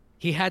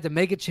 He had to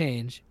make a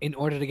change in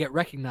order to get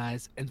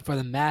recognized and for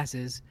the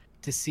masses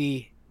to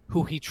see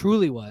who he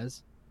truly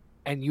was.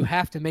 And you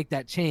have to make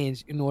that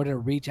change in order to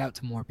reach out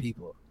to more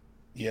people.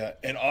 Yeah,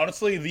 and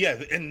honestly, yeah,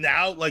 and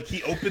now like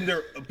he opened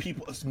their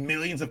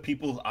millions of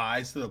people's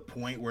eyes to the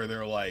point where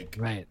they're like,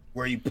 Right.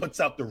 where he puts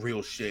out the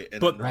real shit,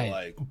 and But- they're Right.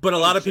 like, but a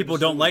lot "Oh, of shit, people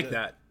this don't is like good."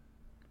 that.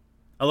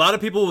 A lot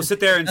of people will sit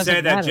there and doesn't say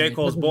that matter. J. It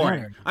Cole's doesn't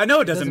boring. matter. I know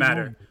it It doesn't doesn't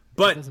matter. matter.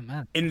 But It doesn't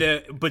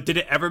matter. but did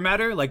it ever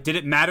matter? Like, did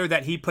it matter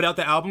that he put out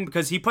the album?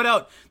 Because he put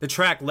out the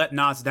track "Let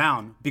Nas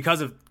Down"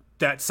 because of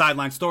that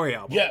Sideline Story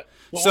album. Yeah,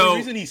 the So- only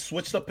reason he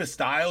switched up his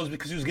style is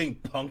because he was getting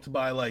punked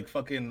by like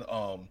fucking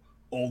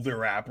older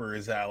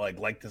rappers that like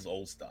liked his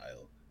old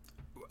style.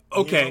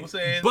 Okay, You know what I'm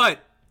saying? but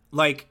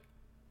like,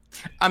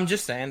 I'm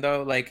just saying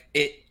though, like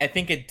I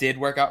think it did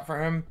work out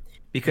for him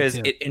because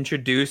Me too. it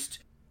introduced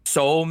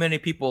so many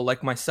people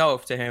like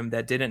myself to him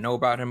that didn't know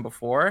about him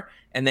before,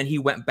 and then he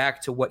went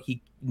back to what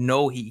he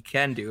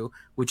can do,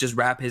 which is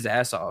rap his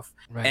ass off.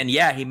 Right. And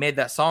yeah, he made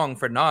that song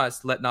for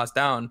Nas, "Let Nas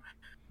Down,"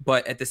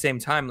 but at the same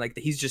time, like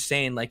he's just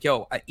saying, like,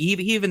 yo, he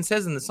even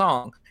says in the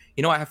song,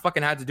 you know, I have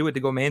fucking had to do it to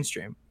go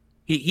mainstream.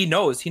 He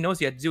knows he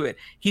had to do it.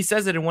 He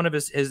says it in one of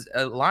his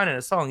line in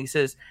a song. He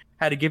says,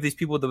 had to give these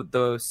people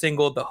the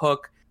single, the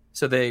hook,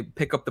 so they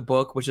pick up the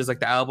book, which is like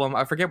the album.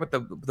 I forget what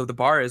the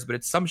bar is, but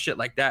it's some shit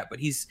like that. But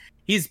he's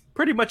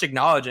pretty much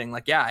acknowledging,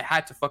 like, yeah, I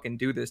had to fucking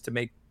do this to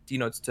make, you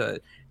know,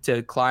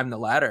 to climb the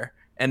ladder.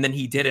 And then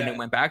he did it Yeah. and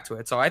went back to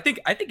it. So I think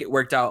it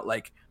worked out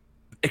like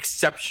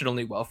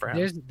exceptionally well for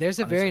him. There's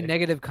a very honestly.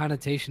 negative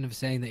connotation of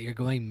saying that you're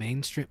going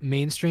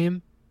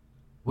mainstream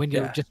when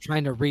you're Yeah. just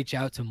trying to reach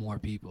out to more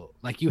people.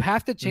 Like, you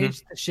have to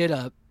change the shit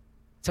up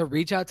to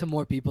reach out to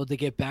more people to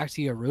get back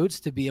to your roots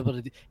to be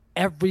able to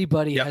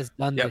everybody Yep. has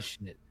done Yep. this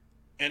shit.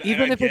 And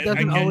Even if it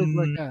doesn't I always get-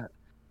 work out.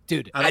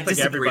 Dude, I don't think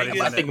disagree. everybody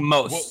I done think it.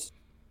 most.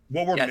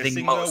 what we're Yeah, I think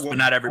missing most, though, but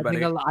not I everybody.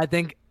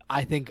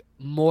 think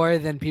more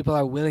than people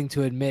are willing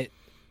to admit,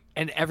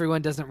 and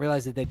everyone doesn't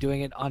realize that they're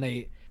doing it on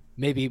a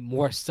maybe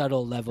more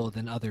subtle level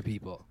than other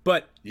people.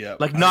 but yeah,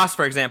 Like Nas,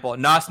 for example.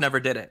 Nas never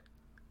did it.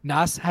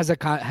 Nas has a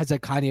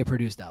Kanye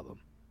produced album.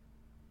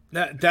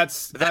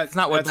 that's That's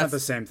not the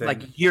same thing.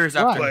 Like years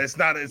Why? after. but it's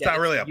not Yeah,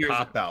 really a it's years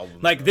pop album.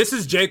 like though. this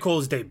is J.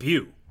 Cole's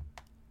debut.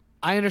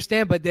 I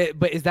understand, but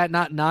is that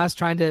not Nas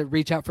trying to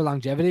reach out for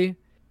longevity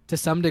to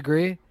some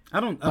degree? I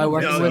don't By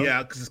working No, with-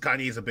 yeah, because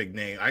Kanye is a big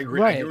name. I agree.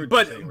 Right. I hear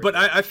what you're saying But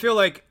right I feel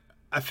like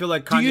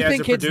Kanye Do you as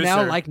think a kids producer.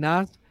 now like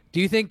Nas?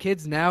 Do you think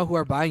kids now who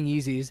are buying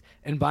Yeezys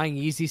and buying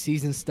Yeezy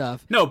season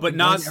stuff? No, but and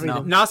buying Nas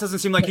everything, Nas doesn't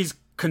seem like he's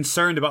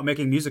concerned about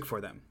making music for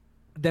them.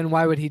 Then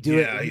why would he do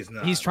Yeah, it? he's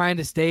not. He's trying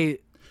to stay.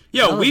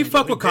 Yo, we relevant.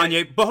 fuck with We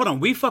did. Kanye, but hold on,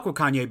 we fuck with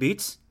Kanye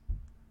beats.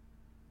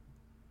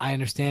 I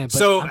understand. But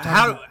So I'm talking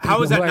how about how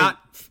people is that who are- not?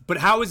 But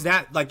how is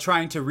that like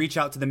trying to reach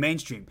out to the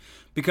mainstream?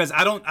 Because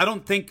I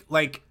don't think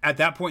like at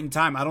that point in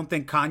time, I don't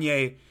think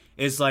Kanye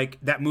is like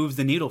that moves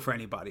the needle for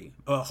anybody.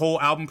 A whole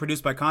album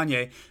produced by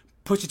Kanye.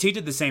 Pusha T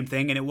did the same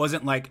thing, and it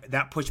wasn't like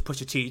that pushed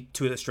Pusha T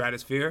to the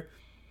stratosphere.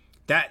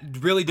 That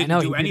really I didn't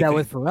know do he did anything, that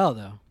with Pharrell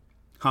though.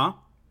 huh?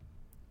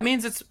 I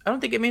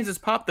don't think it means it's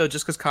pop though,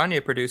 just because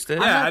Kanye produced it.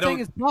 Yeah, I'm I not saying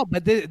don't- it's not,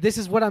 but this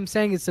is what I'm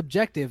saying is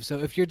subjective. So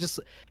if you're just,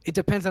 it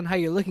depends on how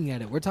you're looking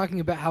at it. We're talking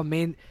about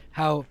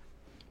how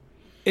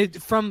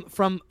it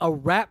from a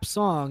rap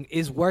song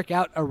is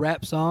Workout a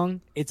rap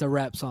song. It's a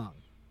rap song.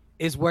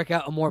 Is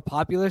Workout a more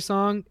popular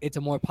song? It's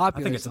a more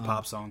popular. I think it's a song.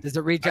 pop song. Does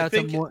it reach I out to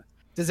think- more?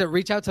 Does it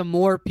reach out to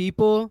more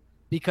people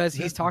because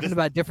he's This- talking this-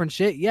 about different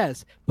shit?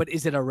 Yes, but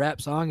is it a rap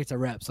song? It's a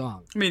rap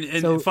song. I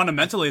mean, So-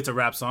 fundamentally, it's a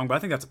rap song, but I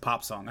think that's a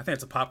pop song. I think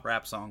it's a pop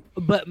rap song.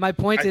 But my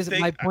point I is,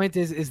 think-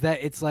 is that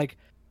it's like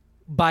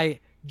by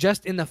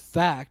just in the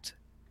fact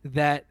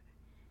that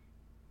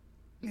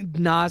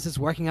Nas is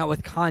working out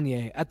with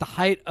Kanye at the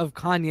height of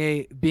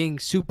Kanye being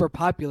super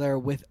popular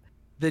with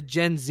the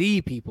Gen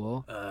Z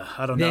people,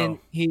 I don't then know.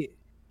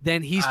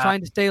 he's trying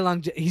to stay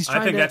long. He's I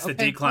trying think to, that's the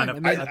okay, decline fine.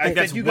 of- I mean, I I think think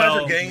that's you guys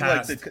well are getting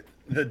past. like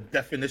the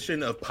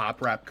definition of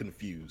pop rap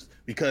confused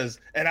because,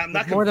 and I'm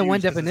not There's more than one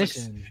confused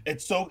 'cause definition.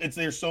 it's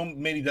there's so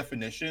many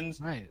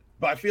definitions, right.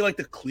 but I feel like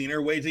the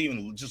cleaner way to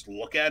even just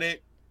look at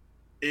it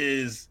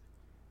is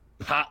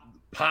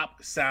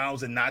pop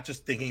sounds and not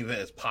just thinking of it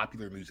as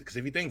popular music. Because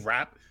if you think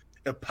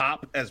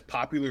pop as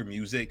popular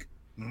music,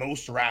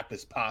 most rap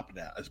is pop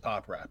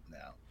rap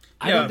now.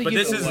 I Yeah, don't think but you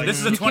this can- is like- this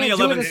is a you can't do it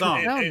 2011 as a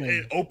song. sound It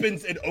wave.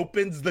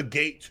 opens the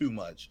gate too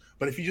much.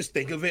 But if you just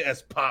think of it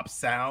as pop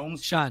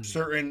sounds, Sean.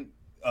 certain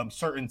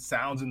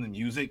sounds in the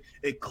music,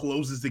 it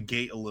closes the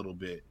gate a little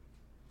bit.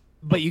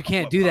 But you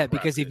can't what do pop that rap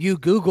because if is. you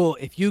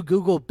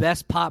Google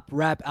best pop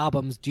rap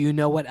albums, do you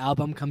know what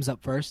album comes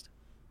up first?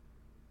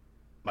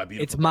 My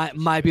Beautiful It's Dark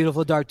Twisted my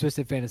beautiful dark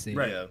twisted fantasy.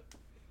 Fantasy. Yeah.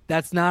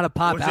 That's not a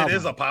pop Which album. it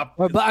is a pop.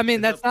 Or, but I mean,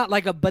 it's that's a- not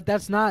like a. But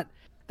that's not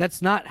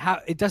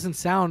how it doesn't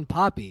sound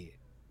poppy.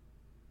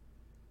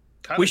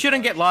 kinda We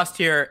shouldn't does. get lost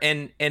here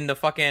in the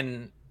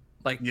fucking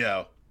like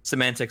Yeah.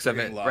 semantics of We're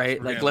it, getting lost. right?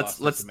 We're Like getting lost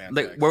in let's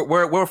semantics. like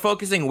we're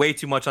focusing way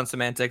too much on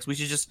semantics. We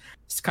should just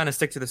kind of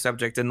stick to the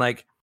subject and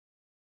like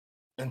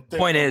And think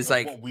point of is,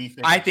 like, what we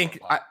think I is think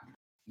pop.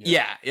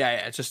 yeah.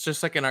 It's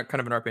just like in our kind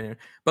of in our opinion.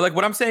 But like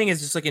what I'm saying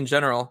is just like in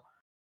general,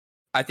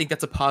 I think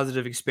that's a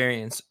positive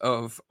experience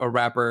of a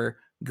rapper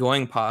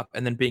going pop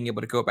and then being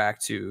able to go back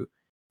to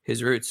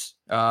his roots,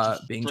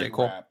 Just being J. straight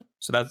Cole. rap.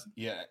 So that's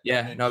Yeah. Yeah,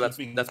 and then no, that's-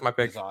 keeping that's my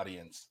pick. His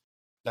audience.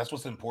 That's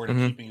what's important.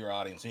 Mhm. Keeping your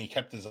audience, and he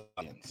kept his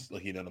audience.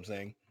 Like, you know what I'm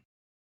saying?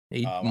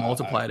 he I-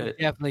 multiplied it.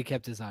 Definitely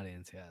kept his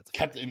audience. Yeah, it's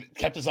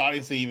Kept his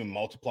audience to even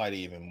multiplied it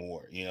even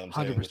more. You know what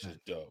I'm saying? Which is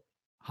 100%. dope.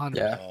 100%.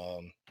 Yeah.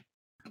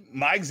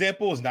 My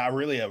example is not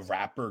really a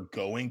rapper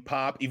going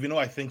pop, even though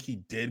I think he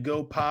did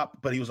go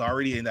pop, but he was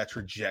already in that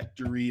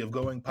trajectory of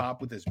going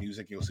pop with his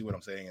music. You'll see what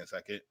I'm saying in a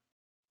second.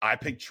 I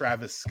picked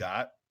Travis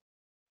Scott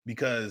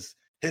because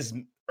his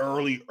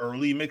early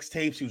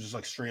mixtapes, he was just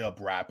like straight up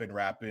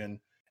rapping,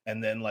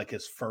 and then like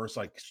his first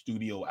like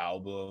studio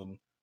album,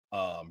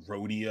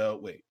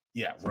 Rodeo.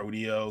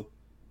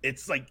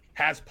 It's like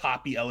has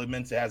poppy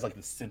elements. It has like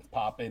the synth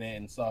pop in it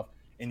and stuff.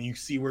 And you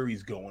see where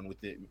he's going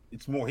with it.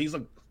 It's more, he's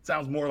like,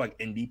 sounds more like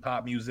indie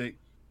pop music.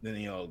 Then,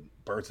 you know,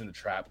 Birds in the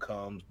Trap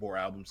comes, more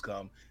albums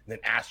come. And then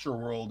Astro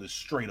World is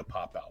straight a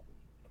pop album.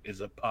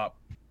 Is a pop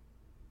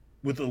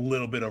with a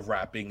little bit of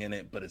rapping in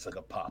it, but it's like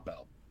a pop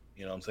album.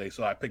 You know what I'm saying?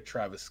 So I picked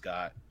Travis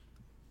Scott.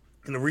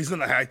 And the reason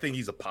that I think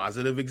he's a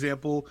positive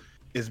example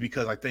is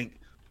because I think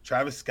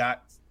Travis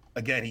Scott,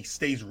 again, he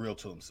stays real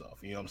to himself.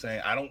 You know what I'm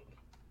saying? I don't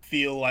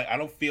feel like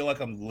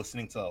I'm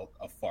listening to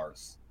a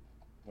farce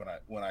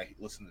when I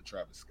listen to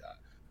Travis Scott.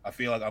 I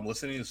feel like I'm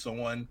listening to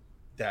someone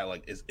that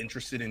like is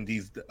interested in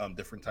these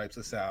different types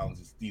of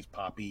sounds, these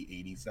poppy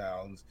 80s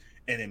sounds,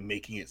 and then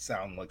making it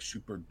sound like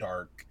super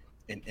dark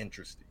and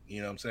interesting.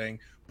 You know what I'm saying?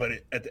 But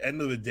at the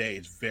end of the day,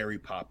 it's very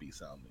poppy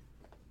sounding,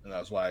 and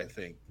that's why I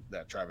think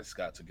that Travis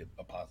Scott's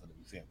a positive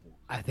example.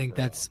 I think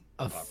for, that's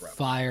a pop rap.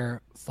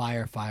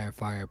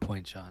 fire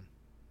point, Sean.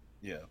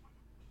 Yeah.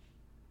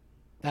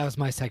 That was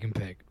my second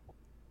pick.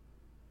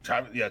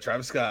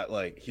 Travis Scott,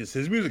 like his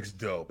music's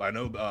dope. I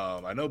know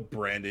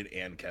Brandon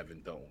and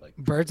Kevin don't like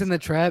Birds in the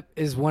Trap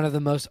is one of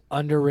the most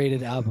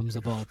underrated albums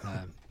of all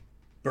time.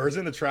 Birds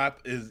in the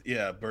Trap is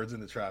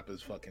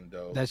fucking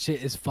dope. That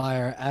shit is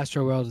fire.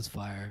 Astro World is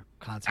fire.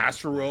 Concept is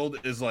Astro fire. World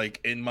is like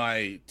in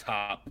my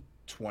top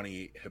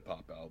 20 hip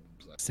hop albums.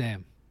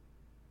 Sam.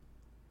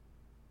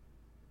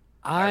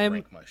 I I'm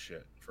rank my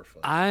shit for fun.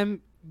 I'm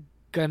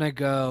gonna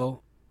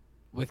go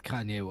with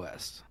Kanye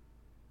West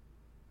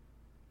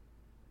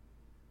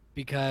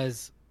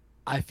because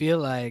I feel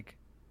like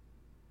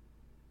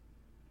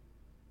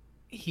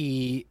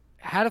he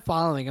had a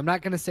following. I'm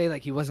not gonna say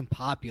like he wasn't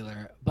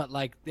popular, but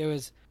like there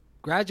was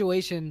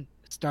graduation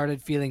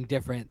started feeling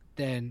different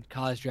than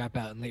College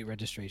Dropout and Late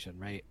Registration,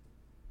 right?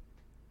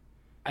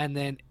 And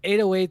then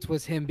 808s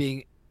was him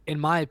being, in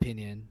my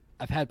opinion,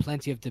 I've had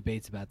plenty of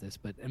debates about this,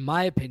 but in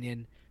my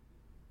opinion,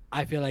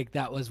 I feel like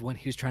that was when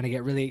he was trying to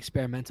get really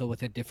experimental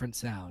with a different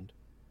sound.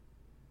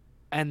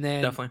 And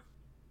then Definitely.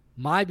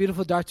 My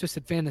Beautiful Dark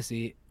Twisted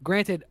Fantasy,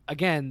 granted,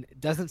 again, it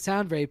doesn't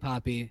sound very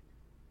poppy,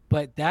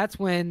 but that's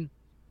when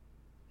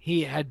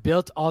he had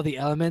built all the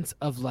elements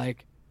of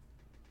like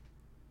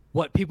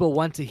what people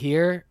want to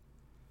hear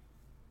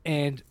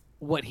and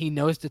what he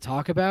knows to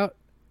talk about.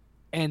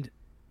 And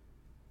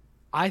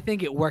I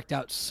think it worked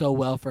out so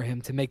well for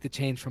him to make the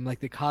change from like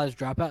the College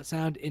Dropout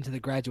sound into the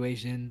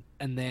Graduation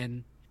and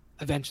then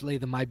eventually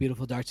the My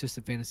Beautiful Dark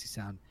Twisted Fantasy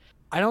sound.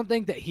 I don't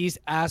think that he's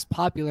as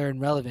popular and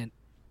relevant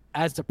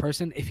as the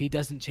person if he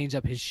doesn't change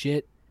up his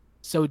shit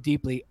so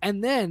deeply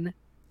and then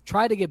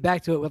try to get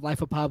back to it with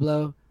Life of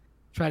Pablo,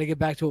 try to get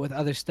back to it with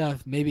other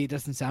stuff. Maybe it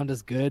doesn't sound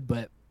as good,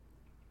 but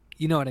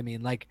you know what I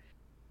mean? Like,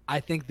 I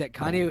think that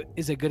Kanye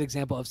is a good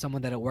example of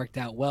someone that it worked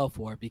out well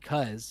for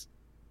because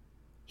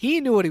he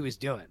knew what he was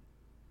doing.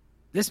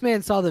 This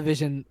man saw the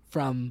vision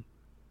from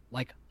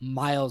like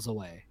miles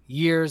away,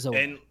 years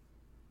away.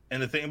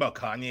 And the thing about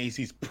Kanye is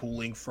he's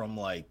pulling from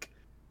like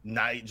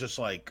not just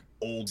like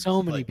old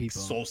So many like,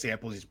 people. soul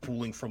samples. He's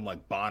pulling from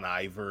like Bon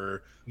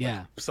Iver,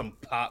 Yeah. some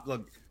pop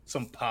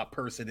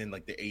person in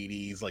like the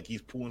 80s. Like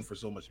he's pulling for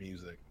so much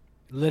music.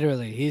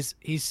 Literally,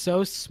 he's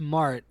so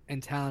smart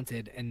and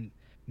talented and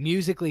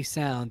musically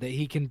sound that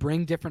he can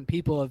bring different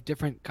people of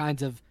different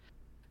kinds of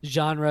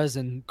genres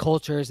and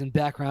cultures and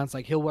backgrounds.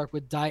 Like he'll work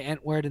with Die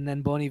Antwoord and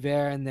then Bon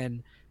Iver, and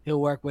then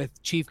he'll work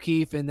with Chief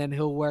Keef, and then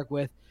he'll work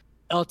with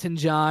Elton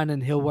John,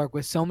 and he'll work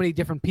with so many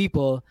different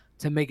people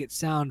to make it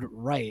sound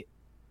right,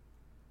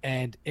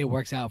 and it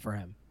works out for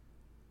him.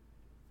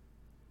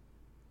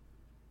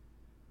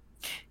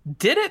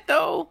 Did it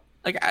though?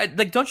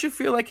 Like, don't you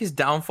feel like his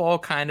downfall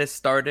kind of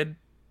started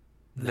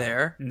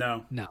there?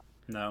 No. No.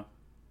 No.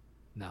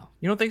 No,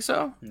 You don't think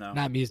so? No.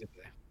 not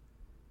musically.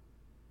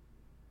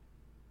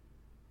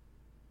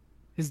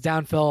 His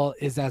downfall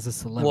is as a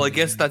celebrity. Well, I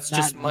guess that's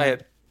just Not- my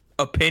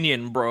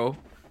opinion, bro.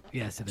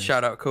 Yes, it is.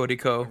 Shout out Cody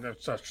Co.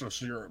 That's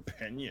just your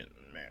opinion,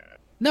 man.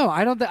 No,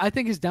 I don't. I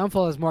think his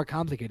downfall is more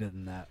complicated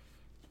than that.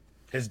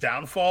 His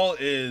downfall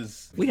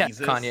is We had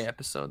Jesus, Kanye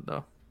episode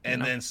though. and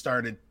know? then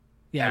started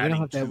Yeah, we adding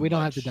don't have to. too We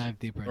don't have to much, dive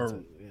deeper or into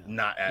it. Yeah.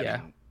 not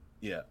adding.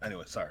 Yeah.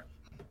 Anyway, sorry.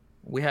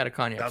 We had a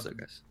Kanye That was- episode,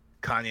 guys.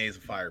 Kanye's a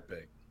fire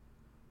pig.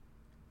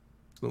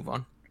 Let's move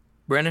on.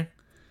 Brandon,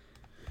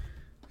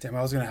 Damn,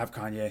 I was gonna have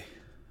Kanye.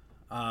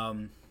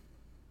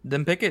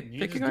 then pick it.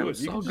 You Pick just it. do It's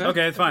it. You all just- good.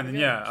 Okay, it's fine. Then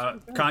yeah,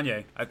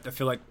 Kanye. I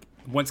feel like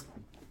once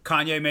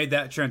Kanye made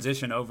that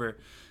transition over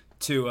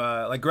to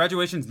like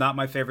Graduation's not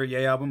my favorite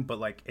Ye album, but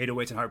like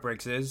 808s and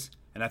Heartbreaks is,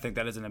 and I think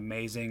that is an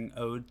amazing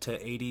ode to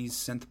 80s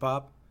synth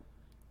pop,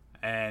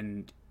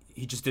 and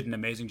he just did an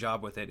amazing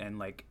job with it. And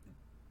like,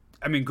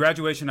 I mean,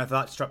 Graduation I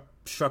thought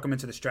struck him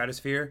into the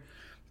stratosphere,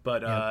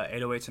 but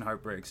 808s and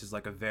Heartbreaks is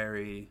like a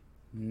very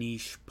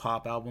niche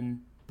pop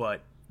album,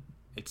 but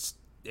it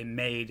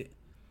made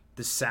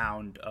the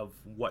sound of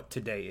what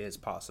today is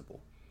possible.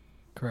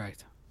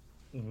 Correct.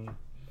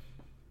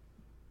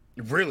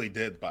 It really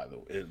did, by the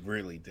way. It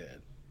really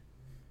did.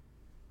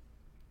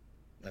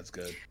 That's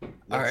good.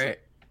 All right.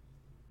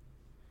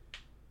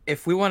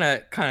 If we want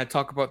to kind of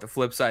talk about the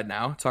flip side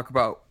now, talk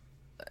about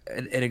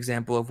an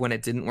example of when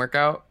it didn't work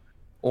out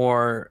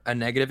or a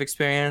negative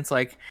experience.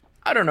 Like,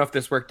 I don't know if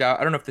this worked out.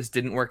 I don't know if this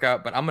didn't work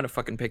out, but I'm going to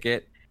fucking pick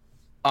it.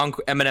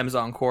 Eminem's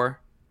Encore.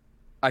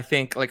 I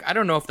think, like, I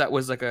don't know if that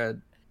was like a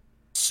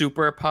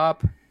super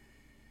pop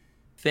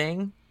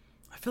thing,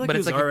 I feel like but he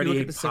it's was like if you already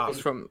look at the pop singles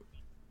from.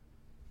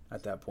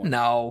 at that point.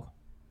 No.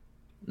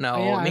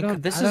 Oh, yeah, I mean, I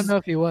this don't is. know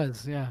if he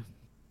was. Yeah.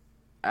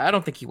 I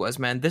don't think he was,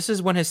 man. This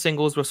is when his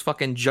singles was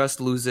fucking Just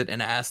Lose It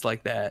and Ass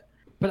Like That.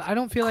 But I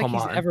don't feel like Come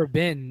he's on. ever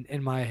been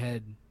in my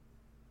head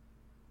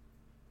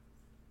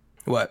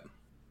What?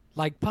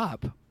 like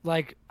pop.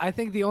 Like I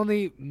think the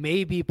only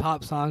maybe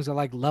pop songs are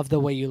like "Love the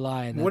Way You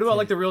Lie." And What that's about it.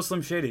 like the real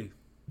Slim Shady?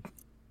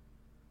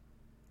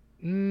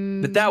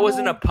 But that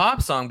wasn't a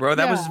pop song, bro.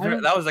 That Yeah, was I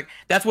don't- that was like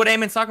that's what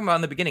Eamon's talking about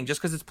in the beginning. Just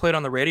because it's played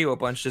on the radio a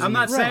bunch doesn't I'm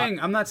not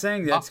mean-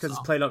 saying that's because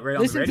it's played out right on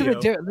the Listen to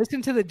radio.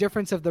 listen to the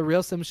difference of the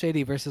real Slim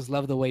Shady versus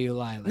 "Love the Way You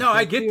Lie." Like, No,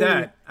 I they're get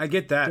that. I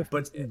get that.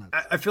 different But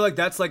sounds. I feel like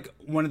that's like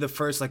one of the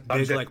first like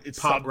big Subject- like it's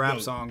pop sub- rap no.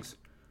 songs.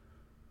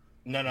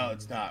 No,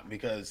 it's not,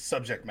 because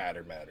subject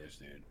matter matters,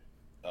 dude.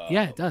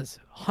 Yeah, it does.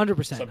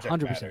 100%. Subject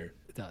 100%. matter.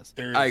 It does.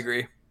 There's, I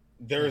agree.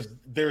 There's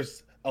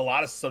a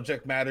lot of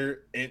subject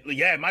matter. It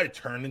might have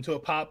turned into a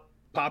pop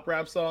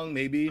rap song,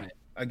 maybe, Right.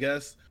 I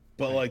guess.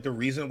 But like the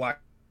reason why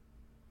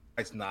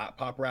it's not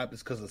pop rap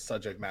is because of the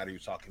subject matter you're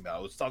talking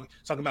about. It's talking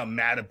about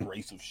mad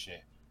abrasive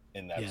shit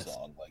in that Yes.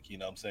 song. Like, you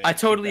know what I'm saying? I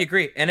totally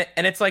agree, and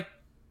it's like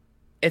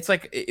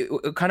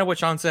kind of what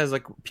Sean says.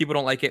 Like people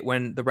don't like it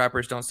when the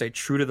rappers don't stay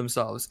true to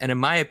themselves. And in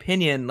my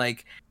opinion,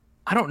 like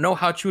I don't know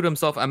how true to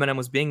himself Eminem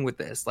was being with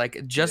this.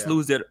 Like Just Yeah.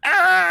 Lose It.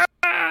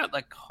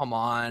 Like come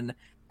on,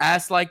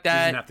 Ass Like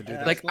Doesn't That. have to do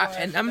that. Like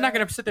and I'm not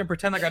gonna sit there and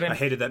pretend like I I didn't.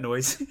 hated that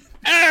noise.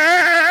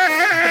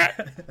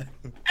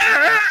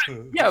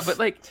 Yeah, but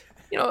like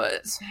you know,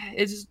 it's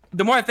just,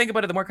 the more I think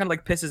about it, the more it kind of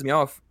like pisses me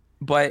off.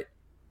 But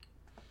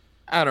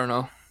I don't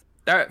know.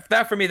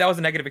 That for me, that was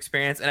a negative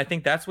experience, and I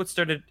think that's what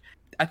started.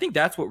 I think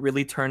that's what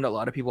really turned a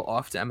lot of people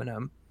off to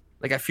Eminem.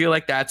 Like I feel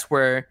like that's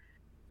where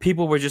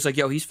people were just like,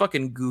 "Yo, he's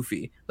fucking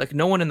goofy." Like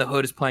no one in the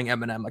hood is playing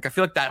Eminem. Like I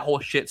feel like that whole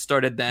shit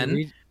started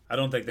then. I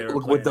don't think they were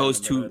With playing those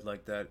in the two- hood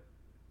like that.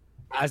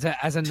 As a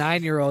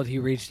 9-year-old, he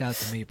reached out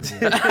to me.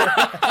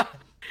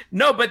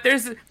 No, but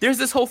there's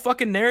this whole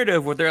fucking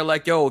narrative where they're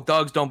like, "Yo,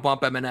 thugs don't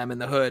bump Eminem in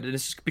the hood," and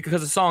it's just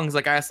because of songs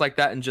like "Ass Like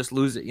That" and "Just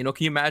Lose It." You know,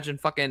 can you imagine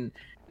fucking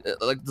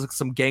like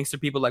some gangster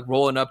people like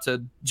rolling up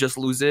to "Just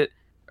Lose It"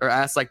 or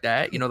 "Ass Like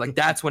That"? You know, like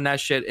that's when that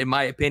shit, in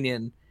my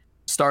opinion,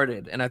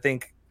 started. And I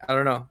think I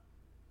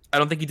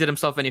don't think he did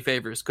himself any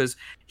favors because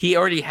he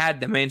already had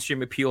the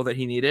mainstream appeal that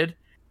he needed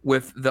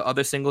with the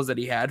other singles that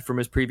he had from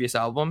his previous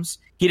albums.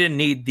 He didn't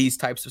need these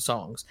types of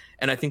songs.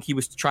 And I think he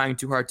was trying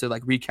too hard to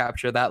like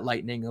recapture that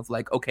lightning of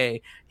like, okay,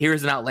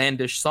 here's an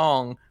outlandish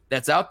song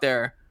that's out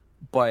there,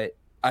 but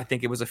I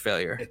think it was a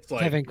failure. It's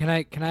like Kevin, can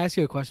I ask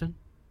you a question?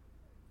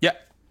 Yeah.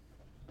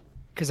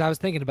 Because I was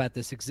thinking about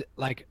this.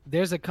 Like,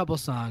 there's a couple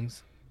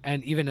songs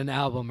and even an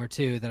album or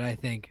two that I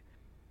think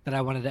that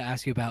I wanted to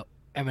ask you about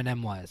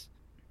Eminem wise.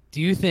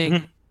 Do you think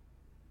Mhm.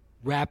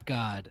 Rap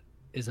God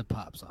is a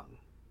pop song?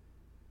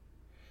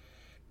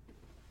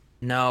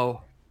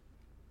 No,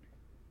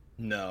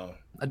 no.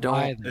 I don't.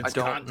 Why then? I It's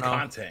don't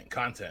know.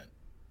 content.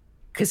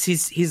 Because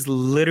he's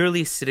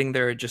literally sitting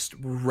there just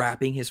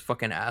rapping his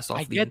fucking ass off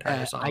I the get entire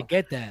that. song. I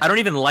get that. I don't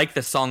even like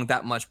the song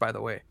that much, by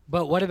the way.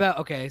 But what about,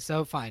 okay,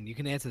 so fine, you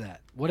can answer that.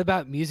 What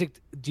about music?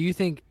 Do you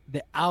think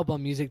the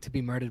album Music to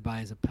Be Murdered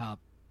By is a pop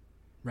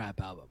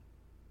rap album?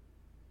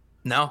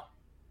 No.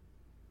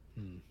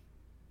 Hmm.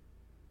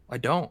 I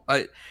don't.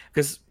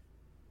 Because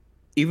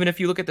even if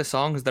you look at the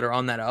songs that are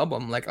on that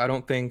album, like I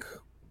don't think.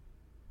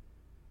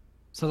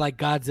 So like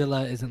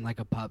Godzilla isn't like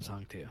a pop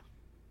song too.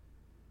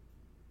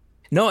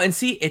 No, and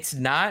see, it's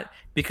not,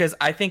 because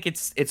I think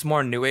it's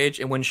more new age.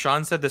 And when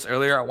Sean said this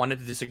earlier, I wanted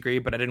to disagree,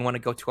 but I didn't want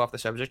to go too off the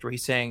subject. Where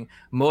he's saying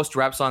most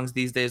rap songs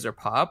these days are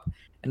pop,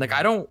 and like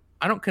I don't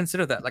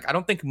consider that. Like I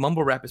don't think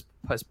mumble rap is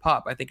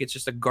pop. I think it's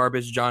just a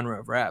garbage genre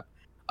of rap.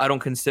 I don't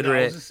consider I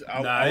it. was just,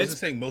 I was just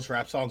saying most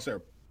rap songs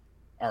are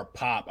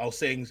pop. I was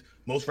saying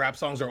most rap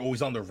songs are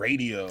always on the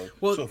radio.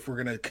 Well- So if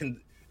we're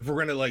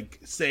gonna like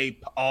say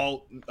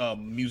all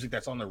music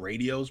that's on the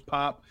radio is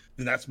pop,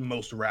 then that's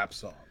most rap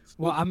songs.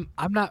 Well,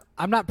 I'm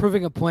not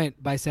proving a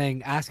point by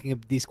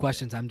asking these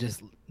questions. I'm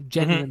just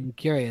genuinely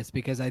curious,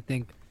 because I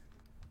think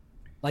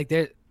like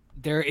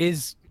there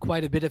is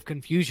quite a bit of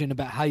confusion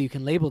about how you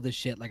can label this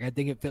shit. Like I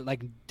think it felt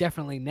like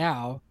definitely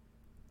now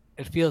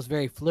it feels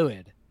very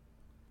fluid.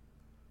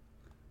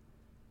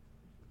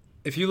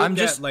 If you look I'm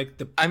just- at like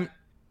the I'm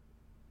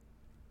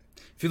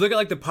if you look at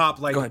like the pop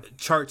Go ahead. like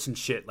charts and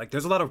shit, like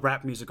there's a lot of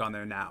rap music on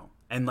there now.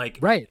 And like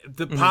Right.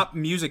 the pop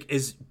music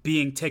is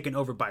being taken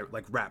over by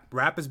like rap.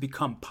 Rap has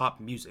become pop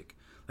music.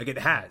 Like it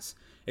has.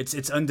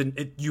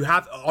 You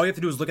have all you have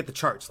to do is look at the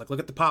charts. Like look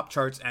at the pop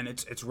charts and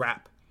it's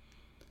rap.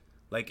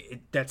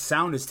 Like that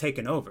sound is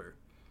taken over.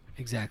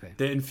 Exactly.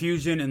 The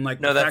infusion and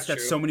like No, the that's fact that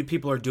true. so many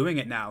people are doing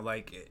it now,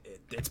 like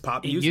it's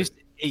pop It music. used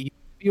to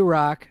be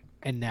rock,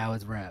 and now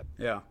it's rap.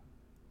 Yeah.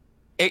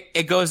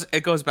 It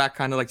goes back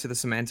kind of like to the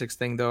semantics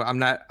thing, though.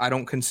 I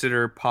don't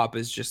consider pop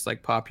as just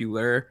like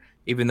popular,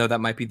 even though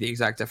that might be the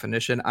exact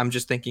definition. I'm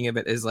just thinking of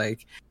it as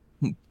like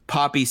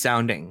poppy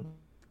sounding,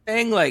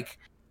 saying like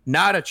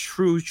not a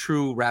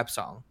true rap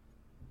song,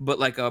 but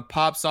like a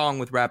pop song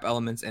with rap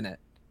elements in it.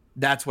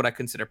 That's what I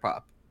consider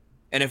pop.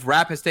 And if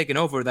rap has taken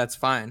over, that's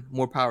fine,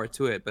 more power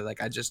to it. But like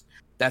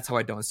that's how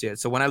I don't see it.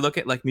 So when I look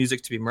at like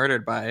Music to Be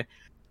Murdered By,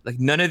 like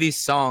none of these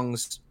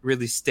songs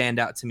really stand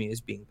out to me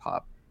as being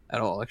pop at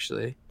all,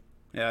 actually.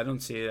 Yeah, I don't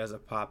see it as a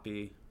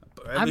poppy.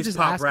 At I'm least just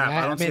pop asking. rap. I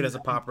I don't see mean, it as a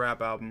pop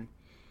rap album.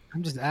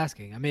 I'm just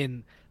asking. I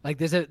mean, like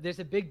there's a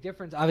big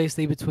difference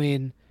obviously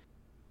between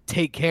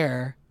Take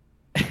Care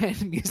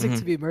and Music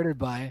to Be Murdered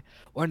By,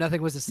 or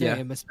Nothing Was the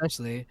Same,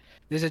 especially.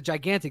 There's a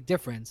gigantic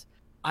difference.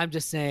 I'm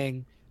just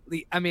saying,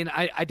 I mean,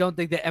 I don't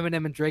think that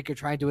Eminem and Drake are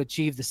trying to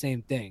achieve the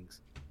same things.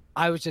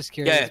 I was just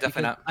curious. Yeah,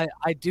 definitely because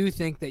I do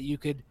think that you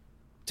could,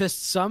 to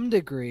some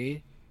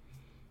degree,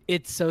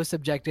 it's so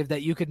subjective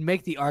that you could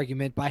make the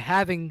argument by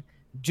having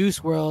Juice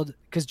WRLD,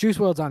 because Juice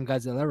WRLD's on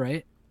Godzilla,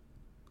 right?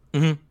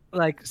 Mm-hmm.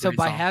 Like, so Great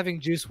by song. having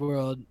Juice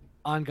WRLD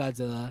on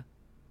Godzilla,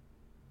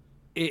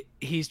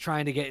 he's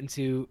trying to get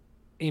into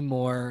a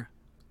more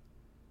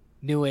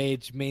new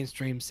age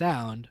mainstream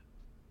sound,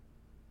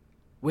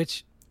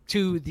 which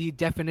to the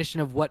definition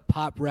of what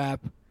pop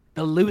rap,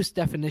 the loose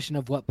definition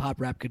of what pop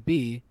rap could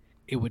be,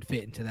 it would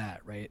fit into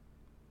that, right?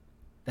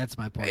 That's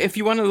my point. If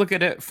you want to look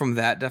at it from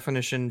that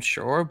definition,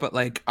 sure, but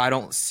like I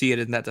don't see it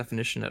in that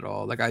definition at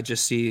all. Like I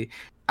just see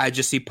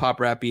pop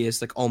rappy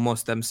as like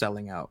almost them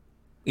selling out.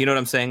 You know what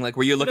I'm saying? Like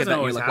where you look at doesn't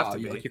that and you're always like, have wow, to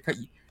you're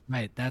be.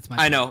 Right, that's my I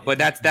point. know, but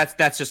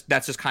that's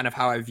just kind of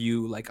how I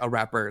view like a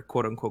rapper,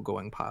 quote unquote,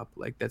 going pop.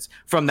 Like that's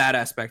from that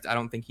aspect, I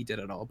don't think he did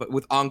at all. But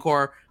with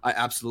Encore, I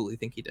absolutely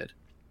think he did.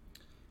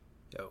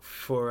 Yo,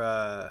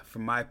 for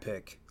my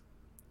pick,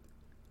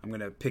 I'm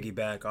gonna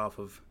piggyback off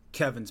of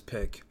Kevin's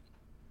pick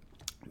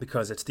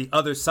because it's the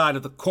other side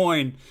of the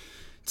coin.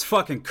 It's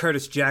fucking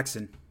Curtis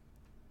Jackson.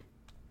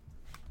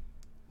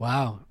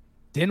 Wow.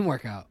 Didn't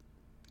work out.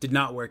 Did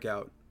not work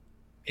out.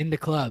 In the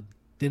club.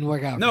 Didn't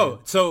work out. for No, him.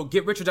 so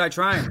Get Rich or Die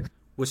Trying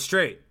was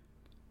straight.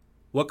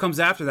 What comes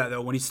after that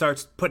though? When he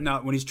starts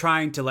when he's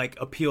trying to like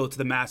appeal to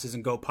the masses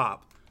and go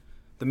pop,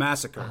 The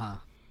Massacre, Uh-huh.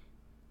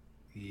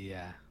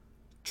 Yeah.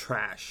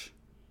 trash.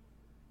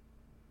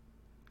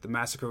 The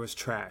Massacre was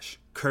trash.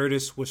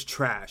 Curtis was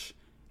trash.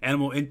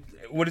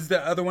 What is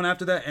the other one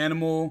after that?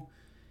 Animal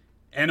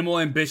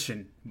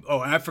Ambition.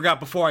 Oh, and I forgot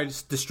before I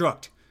just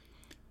Destruct.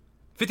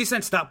 50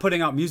 Cent stopped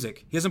putting out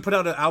music. He hasn't put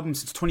out an album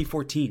since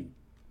 2014.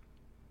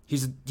 He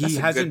That's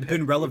a hasn't good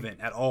been pick. relevant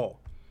at all.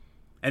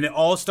 And it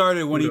all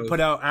started when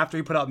Kudos. after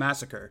he put out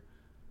Massacre.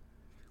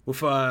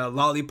 With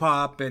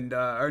Lollipop and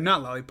or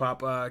not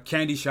Lollipop,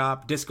 Candy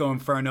Shop, Disco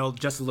Inferno,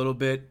 Just a Little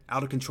Bit,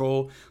 Out of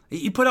Control.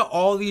 He put out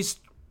all these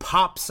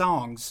pop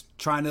songs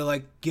trying to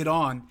like get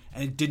on,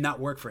 and it did not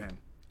work for him.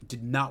 It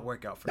did not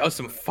work out for That him. was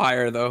some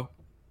fire though.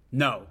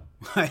 No.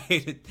 I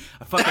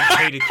fucking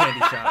hated Candy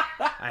Shop.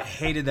 I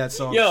hated that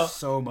song Yo,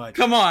 so much.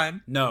 Come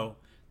on, No.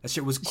 That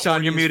shit was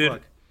Sean, you're corny as muted.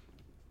 fuck.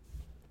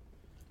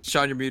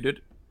 Sean, you're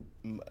muted.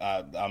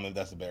 I mean,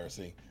 that's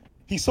embarrassing.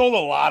 He sold a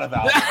lot of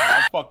albums.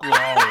 I fuck with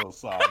all those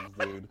songs,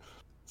 dude.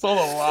 sold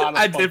a lot of.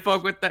 I did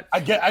fuck with that. I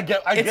get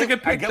It's a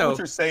good pick, though. what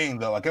you're saying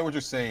though. I get what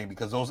you're saying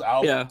because those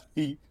albums,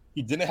 he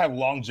didn't have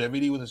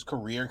longevity with his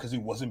career because he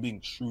wasn't being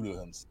true to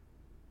himself,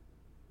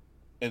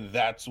 and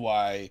that's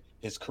why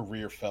his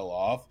career fell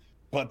off.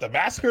 But the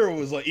Massacre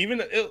was like, even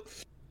though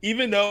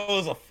it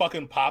was a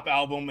fucking pop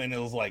album and it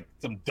was like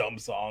some dumb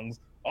songs,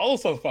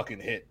 also fucking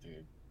hit,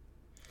 dude.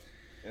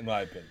 In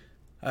my opinion,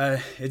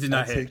 it did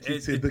not hit. Take you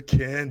to the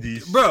candy,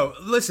 Bro,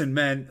 listen,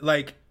 man.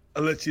 Like,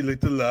 I'll let you lick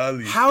the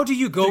lolly. how do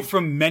you go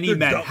from many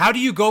men? dumb. How do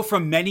you go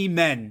from many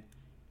men?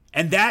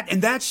 And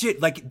that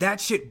shit, like,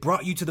 that shit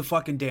brought you to the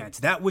fucking dance.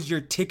 That was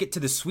your ticket to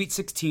the Sweet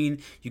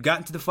 16. You got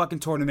into the fucking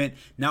tournament.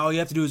 Now all you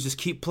have to do is just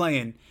keep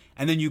playing.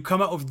 And then you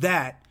come out with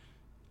that,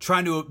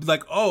 trying to,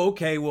 like, oh,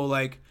 okay, well,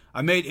 like,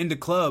 I made In the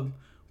Club,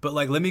 but,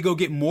 like, let me go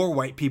get more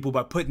white people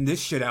by putting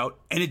this shit out.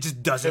 And it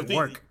just doesn't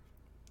work.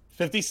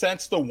 50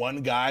 Cent's the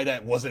one guy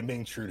that wasn't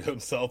being true to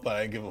himself, but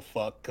I didn't give a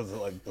fuck because of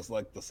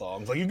like the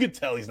songs. Like, you could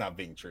tell he's not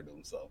being true to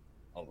himself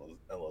on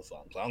those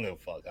songs. I don't give a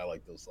fuck. I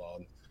like those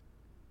songs.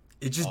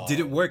 It just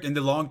didn't work in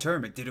the long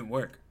term. It didn't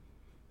work.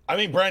 I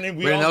mean, Brandon,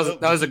 that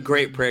was a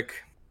great prick.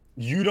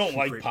 You don't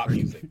like Great pop prick.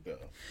 music, though.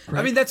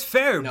 I mean, that's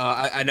fair. No,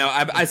 I know.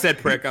 I said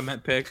prick. I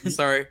meant pick.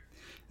 Sorry.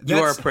 You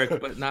are a prick,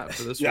 but not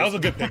for this Yeah, that was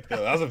reason. a good pick,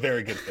 though. That was a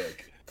very good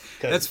pick.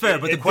 'Cause That's fair,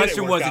 but the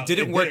question was, it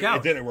didn't work out.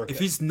 It didn't work If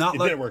out. he's not, It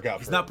like, didn't work out.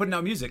 he's for not him. putting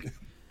out music.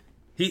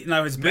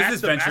 Now his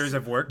business ventures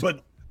have worked.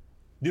 But,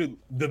 dude,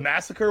 The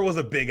Massacre was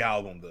a big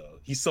album, though.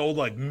 He sold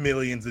like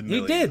millions and He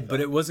millions. did, but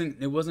it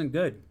wasn't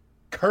good.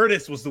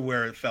 Curtis was the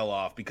where it fell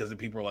off because the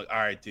people were like, "All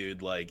right,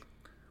 dude, like."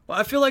 Well,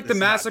 I feel like This is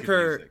not good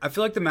the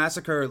music.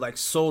 Massacre like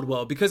sold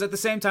well because at the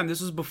same time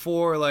this was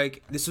before,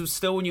 like, this was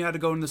still when you had to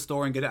go in the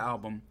store and get an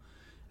album,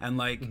 and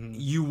like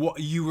you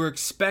were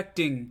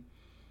expecting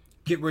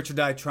Get Rich or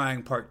Die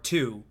Trying Part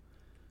 2.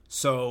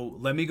 So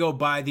let me go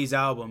buy these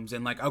albums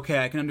and, like,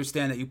 okay, I can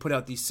understand that you put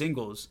out these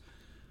singles,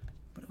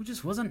 but it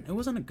just wasn't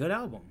a good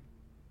album.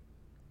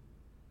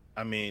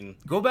 I mean,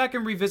 Go back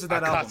and revisit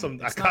that I album.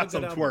 caught It's not a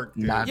some good album. twerk,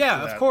 dude. Nah. Yeah,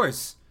 for of that.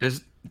 course.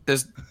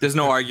 There's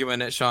no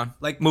argument in it, Sean.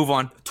 Like, Move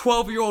on.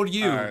 12-year-old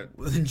you All right.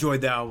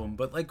 enjoyed the album,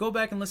 but, like, go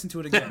back and listen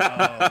to it again.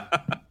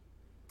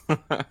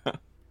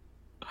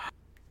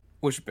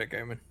 What's your pick,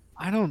 Eamon?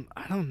 I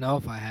don't know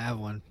if I have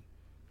one.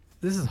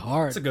 This is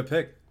hard. It's a good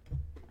pick.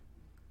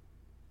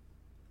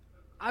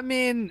 I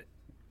mean,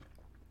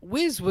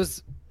 Wiz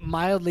was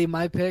mildly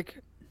my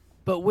pick,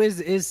 but Wiz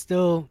is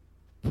still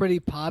pretty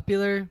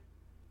popular.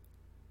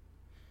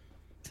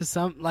 To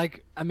some,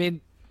 like, I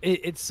mean,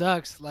 it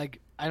sucks.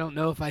 Like, I don't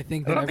know if I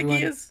think that I don't think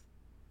everyone.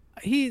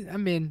 he is. I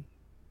mean,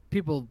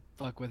 people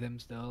fuck with him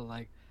still.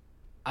 Like,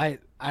 I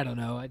don't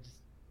know. I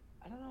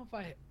don't know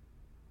if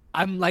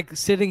I'm like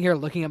sitting here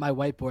looking at my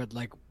whiteboard,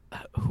 like,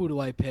 who do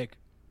I pick?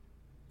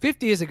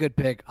 50 is a good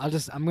pick. I'm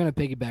gonna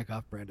piggyback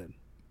off Brandon.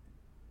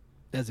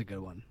 That's a good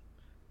one.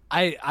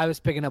 I was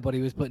picking up what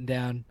he was putting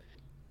down.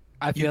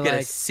 I You feel get a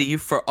like C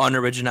for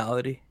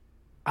unoriginality.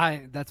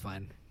 that's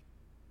fine.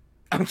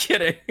 I'm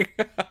kidding.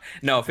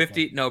 No,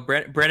 50. No,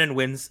 Brandon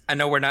wins. I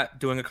know we're not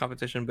doing a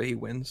competition, but he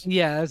wins.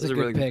 Yeah, that's That a was a good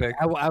really good pick.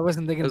 pick. I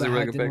wasn't thinking That was about a how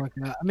really it good didn't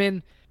work out. I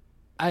mean,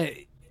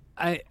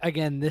 I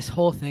again, this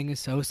whole thing is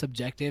so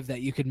subjective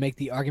that you could make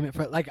the argument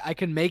for, like, I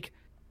can make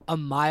a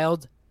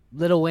mild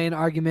Lil Wayne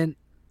argument,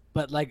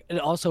 but, like, it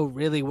also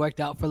really worked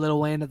out for Lil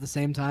Wayne at the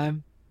same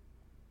time.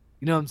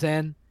 You know what I'm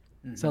saying?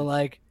 So,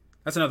 like,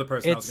 That's another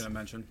person I was It's- going to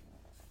mention.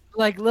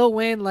 like Lil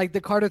Wayne, like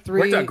the Carter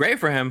 3. Worked out great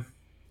for him.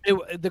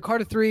 The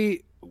Carter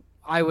 3,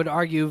 I would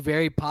argue,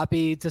 very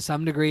poppy to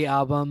some degree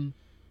album,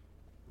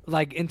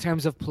 like, in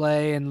terms of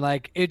play, and,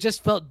 like, it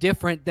just felt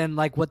different than,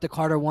 like, what the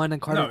Carter 1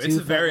 and Carter 2 it's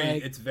felt very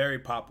like. it's very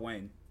Pop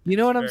Wayne. You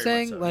know what I'm Very much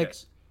saying? so, Like,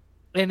 yes.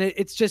 and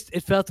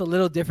it felt a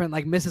little different.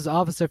 Like, Mrs.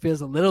 Officer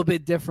feels a little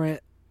bit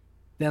different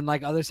than,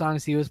 like, other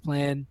songs he was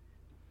playing.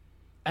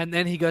 And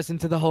then he goes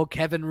into the whole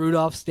Kevin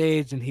Rudolph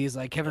stage, and he's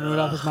like, Kevin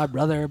Rudolph is my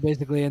brother,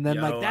 basically. And then,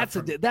 Yo, like, that's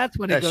when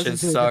he That goes shit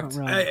into sucked. a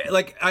different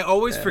realm. I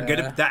always forget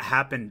Yeah. if that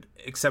happened,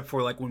 except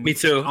for, like, when Me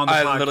too. on the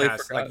I literally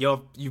podcast. forgot. Like,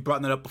 yo, you've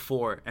brought that up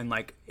before, and,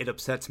 like, it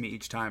upsets me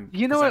each time.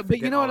 You know 'cause I what? But you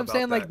forget know all what I'm about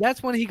saying? Like, that.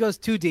 that's when he goes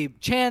too deep.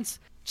 Chance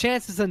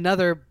is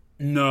another.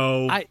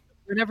 No.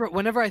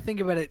 Whenever I think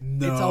about it,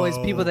 it's always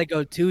No. people that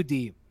go too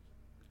deep.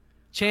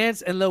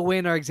 Chance and Lil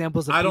Wayne are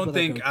examples of I people don't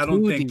think that go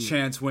too deep.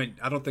 Chance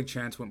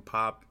went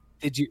pop.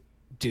 Did you,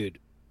 dude?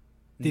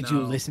 Did you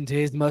No. listen to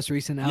his most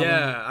recent album?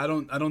 Yeah,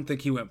 I don't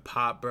think he went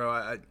pop, bro.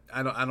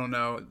 I don't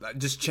know.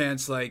 Just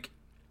Chance, like,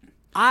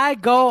 I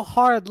go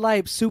hard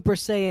like Super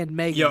Saiyan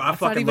Mega. yo, I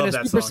That's not fucking even love a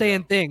that Super song. Saiyan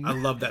yo. thing. I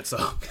love that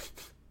song.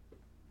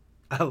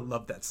 I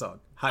love that song.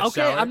 Hot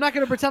Okay, Shower. I'm not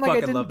gonna pretend like I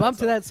Fucking didn't love bump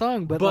to song. that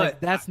song, but But like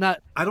that's not.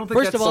 I don't think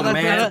First that's of all, a that's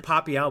man not a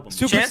poppy album.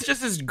 Super- Chance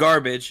just is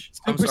garbage.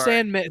 I'm Super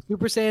sorry.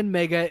 Super Saiyan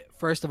Mega.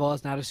 First of all,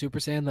 it's not a Super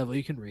Saiyan level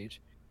you can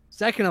reach.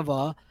 Second of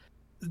all,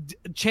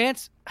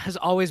 Chance has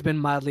always been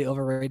mildly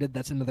overrated.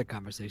 That's another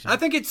conversation. I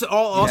think it's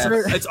all also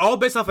Yes. it's all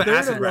based off of No, no,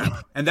 acid no.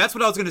 rap, and that's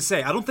what I was gonna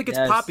say. I don't think it's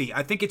Yes. poppy.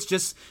 I think it's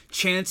just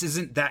Chance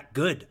isn't that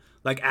good.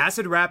 Like,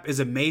 acid rap is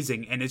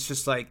amazing, and it's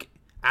just like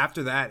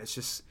after that, it's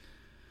just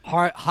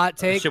hot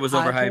take. Shit was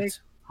hot overhyped. take,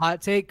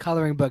 hot take,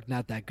 Coloring Book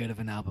not that good of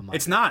an album.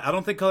 It's not. I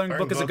don't think Coloring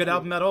Book is a good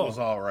album at all. It was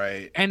all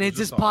right. And It it's was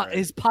his just all right.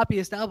 his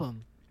poppiest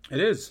album. It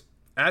is.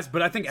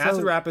 But I think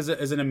Acid Rap is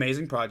an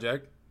amazing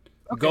project.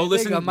 Okay, Go there you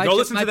listen. go. Go My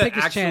listen to the pick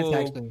is Chance, actual.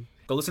 actually.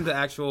 Go listen to the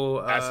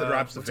actual. Acid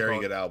Rap's a what's it very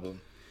called? good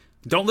album.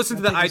 Don't listen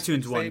to the I think it's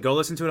iTunes one. safe. Go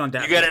listen to it on.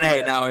 You get an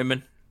 8 now,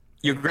 Eamon.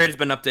 Your grade has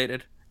been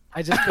updated.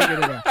 I just figured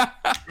it out.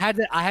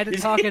 I had to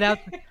talk it out.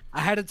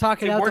 I had to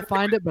talk it out to worked.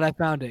 find it, but I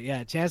found it.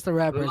 Yeah, Chance the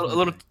Rapper.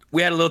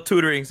 We had a little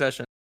tutoring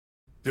session.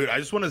 Dude, I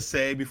just want to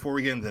say before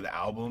we get into the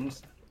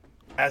albums,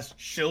 as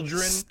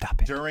children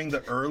during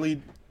the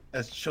early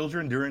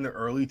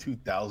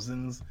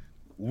 2000s,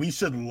 we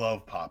should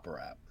love pop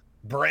rap.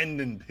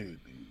 Brendan too,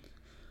 dude.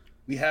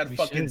 We had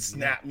fucking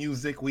snap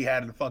music. We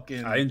had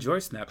fucking I enjoy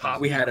Snap.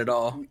 Pop- We had it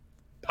all.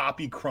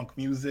 poppy crunk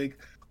music.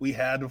 We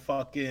had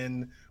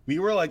fucking. We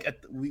were like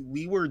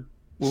we were.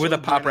 We were the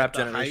children pop rap at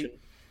the generation.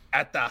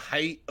 at the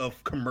height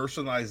of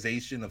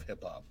commercialization of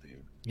hip hop,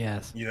 dude.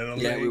 Yes. You know what I'm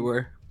Yeah, saying? we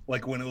were.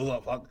 Like when it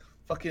was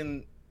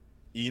fucking,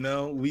 you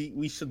know,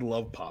 we should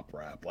love pop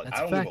rap. Like That's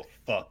I a don't give fact.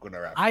 a fuck when I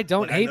rap. I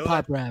don't Like, hate know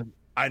pop that- rap.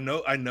 I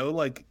know.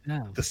 Like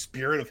No. the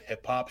spirit of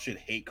hip hop should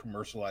hate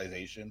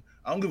commercialization.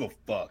 I don't give a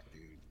fuck,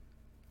 dude.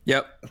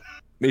 Yep.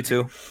 Me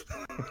too.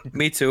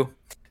 Me too.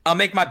 I'll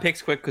make my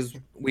picks quick because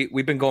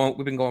we've been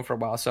going for a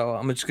while. So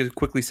I'm just gonna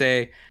quickly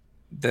say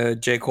the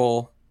J.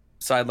 Cole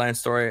sideline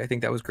story. I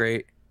think that was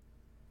great.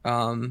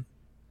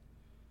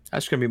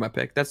 That's gonna be my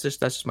pick. That's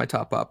just my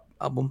top pop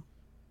album.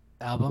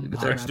 Album. But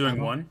pop Eric's rap doing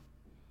album. one.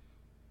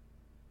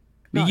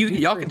 No, do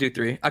Y'all three. can do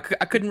 3. I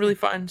couldn't really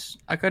find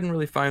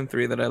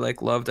 3 that I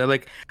loved. I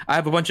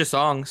have a bunch of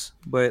songs,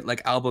 but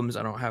like albums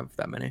I don't have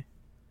that many.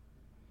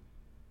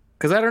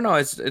 Cause I don't know,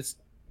 it's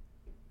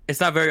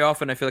not very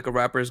often I feel like a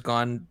rapper's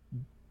gone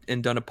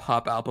and done a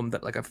pop album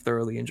that like I've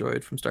thoroughly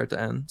enjoyed from start to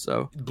end.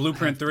 So,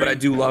 Blueprint 3. but I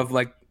do love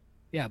like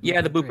Yeah.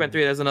 the Blueprint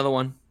 3. There's another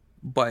one,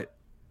 but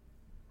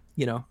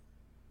you know,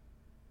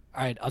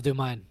 All right, I'll do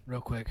mine real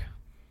quick.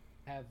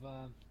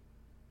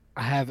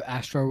 I have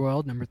Astro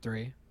World number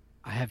 3.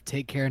 I have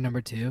Take Care number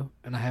 2,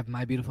 and I have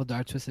My Beautiful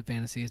Dark Twisted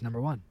Fantasy is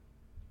number 1.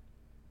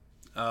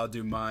 I'll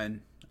do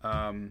mine.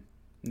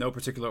 No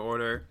particular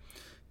order.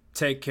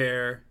 Take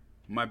Care.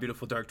 My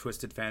Beautiful Dark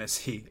Twisted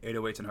Fantasy.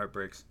 808s and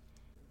Heartbreaks.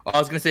 I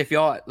was gonna say if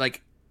y'all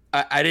like,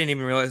 I didn't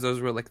even realize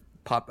those were like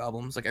pop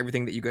albums, like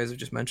everything that you guys have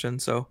just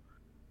mentioned. So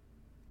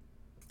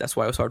that's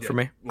why it was hard for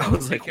me. Well, I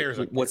was Take like, Care is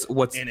like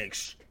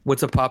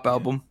what's a pop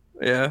album?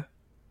 Yeah.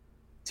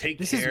 Take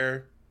This is-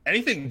 Care.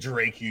 Anything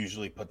Drake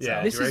usually puts Yeah,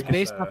 out. This is Drake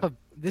based is, off of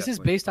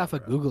definitely pop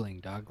rap.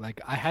 googling, dog.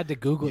 Like I had to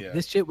Google Yeah.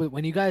 this shit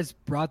when you guys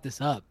brought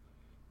this up.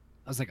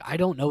 I was like, I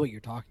don't know what you're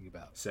talking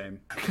about Same.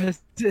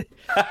 because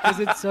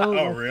it's so.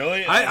 Oh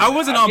really? I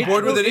wasn't on It's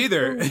board with so- it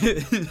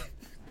either.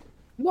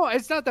 No,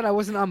 it's not that I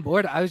wasn't on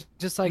board. I was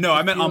just like, No, it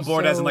I meant on feels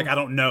board as in so- like I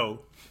don't know.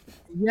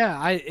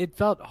 Yeah, it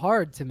felt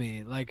hard to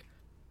me. Like,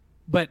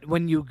 but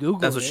when you Google,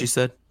 That's what she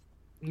said.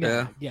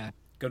 Yeah.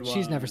 Good one.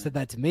 She's never said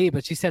that to me,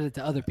 but she said it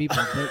to other people.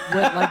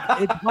 But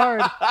like, it's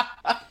hard.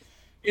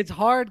 It's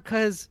hard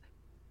because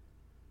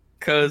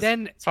Cause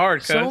then it's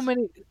hard.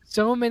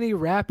 so many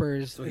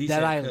rappers So he that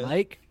said I cuz.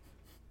 like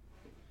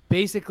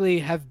basically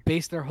have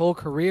based their whole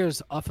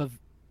careers off of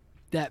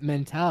that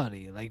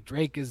mentality. Like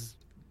Drake is,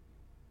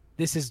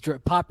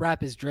 pop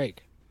rap is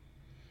Drake.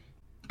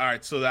 All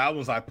right, so the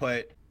albums I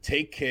put: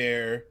 Take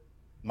Care,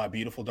 My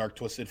Beautiful Dark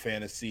Twisted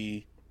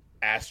Fantasy,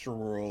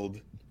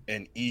 Astroworld,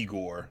 and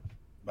Igor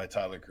by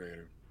Tyler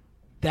Creator.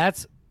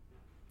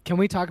 Can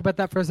we talk about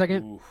that for a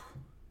second? Ooh.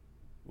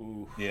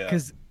 Ooh. Yeah,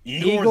 Because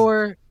Igor's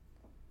Igor,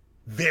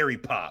 very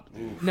pop.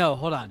 no,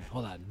 hold on.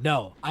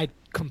 No,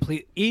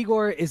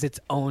 Igor is its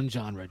own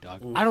genre,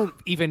 dog. I don't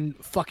even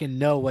fucking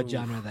know what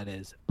genre that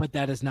is, but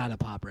that is not a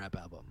pop rap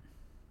album.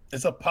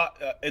 It's a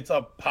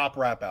pop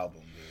rap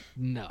album,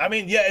 dude. No. I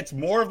mean, yeah, it's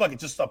more of like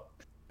just a.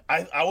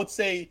 I would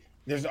say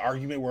there's an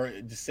argument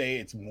where to say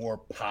it's more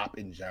pop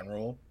in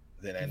general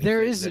than anything.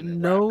 There is than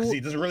no- rap, 'cause he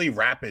doesn't really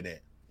rap in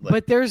it. Like,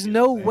 But there's you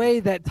know no what I'm saying? way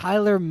that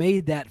Tyler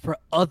made that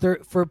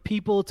for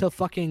people to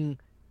fucking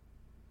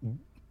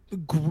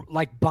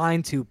like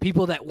bind to,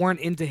 people that weren't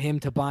into him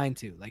to bind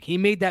to. Like he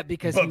made that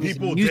because But he was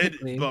people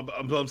musically, did.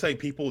 But I'm saying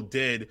people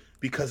did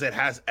because it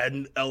has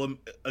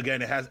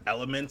again. It has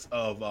elements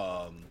of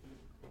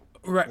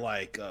Right.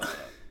 like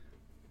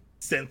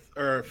synth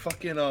or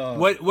fucking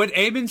What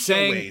Eamon's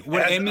saying? Showwave.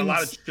 What It has a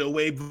lot of Eamon's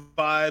showwave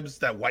vibes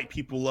that white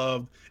people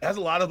love. It has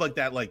a lot of like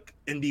that like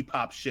indie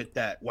pop shit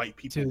that white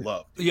people Dude.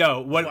 love.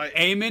 what Why-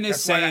 Eamon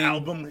is That's why the saying.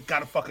 album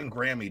got a fucking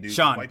Grammy, dude.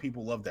 Sean. White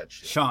people love that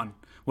shit. Sean,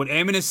 what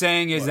Eamon is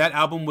saying is What? that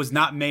album was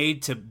not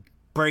made to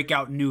break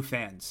out new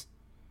fans.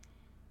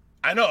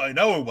 I know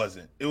it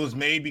wasn't. It was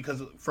made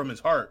because from his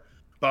heart.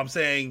 But I'm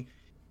saying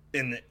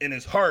in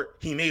his heart,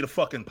 he made a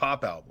fucking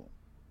pop album.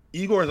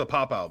 Igor is a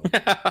pop album.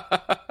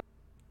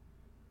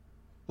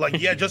 Like,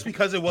 yeah, just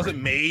because it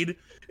wasn't made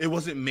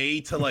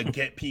to like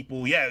get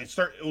people. Yeah, it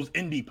was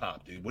indie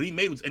pop, dude. What he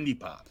made was indie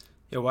pop.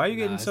 Yeah, why are you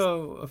getting it's-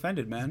 so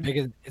offended, man?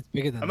 It's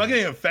bigger than I'm not that.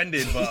 getting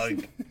offended, but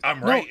like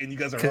I'm right and you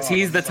guys are wrong. Because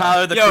he's the I'm sorry.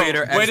 Tyler the Yo,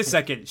 Creator. wait a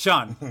second,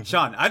 Sean,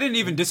 I didn't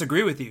even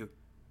disagree with you.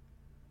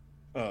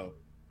 Oh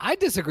I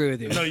disagree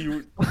with you. no,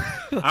 you.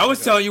 I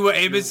was telling you what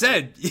Amos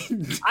said.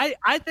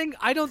 I think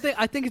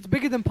it's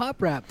bigger than pop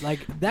rap.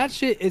 Like that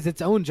shit is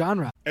its own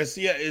genre.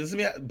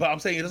 But I'm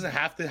saying it doesn't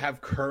have to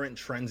have current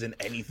trends in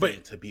anything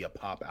But- to be a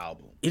pop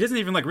album, He doesn't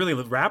even like really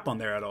rap on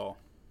there at all.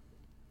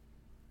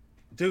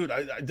 dude.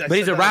 I But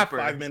he's said a that, like, rapper.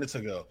 5 minutes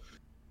ago.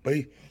 But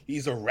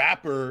he's a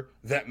rapper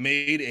that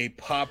made a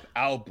pop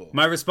album.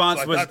 My response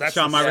So I was thought that's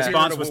Sean. the My spirit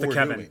response of was what to we're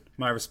Kevin. doing.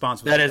 My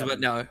response was That to is Kevin. what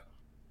no.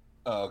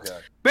 Oh, okay.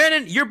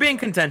 Brandon, you're being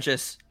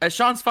contentious.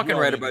 Sean's fucking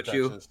right about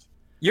you.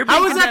 You're being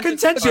How is that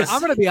contentious?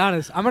 I'm gonna be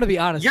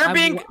honest. You're I'm-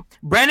 being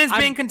Brandon's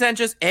I'm- being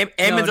contentious.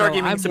 Eamon's no,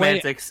 arguing I'm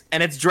semantics,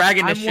 and it's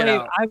dragging this shit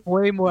out. I'm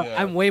way more.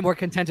 Yeah. I'm way more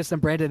contentious than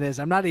Brandon is.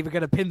 I'm not even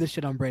gonna pin this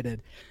shit on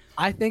Brandon.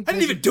 I think I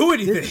didn't even do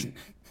anything.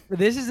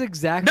 This is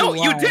exactly. No,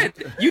 why. you did.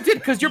 You did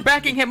because you're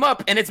backing him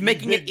up, and it's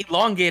making it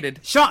elongated.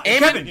 Sean, Eamon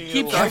Kevin, keeps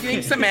Kevin.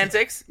 arguing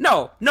semantics.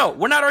 No,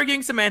 we're not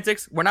arguing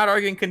semantics. We're not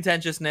arguing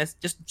contentiousness.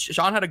 Just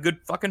Sean had a good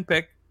fucking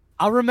pick.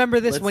 I'll remember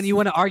this when Let's- you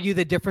want to argue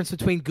the difference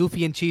between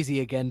goofy and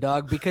cheesy again,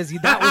 dog, because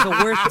that was a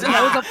worst.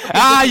 That was a fucking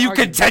Ah, different you argument.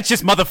 contentious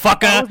That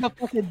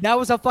motherfucker.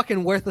 was a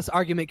fucking worthless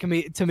argument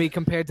to me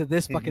compared to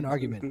this fucking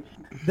argument.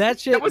 That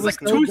shit That was like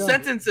so two dumb.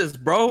 sentences,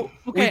 bro.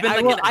 Okay, We've been I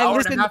like will- an I hour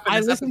listened- and a half in I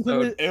this listened to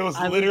episode. the- It was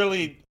I-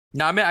 literally.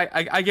 No, I mean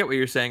I get what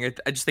you're saying.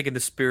 I just think in the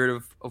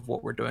spirit of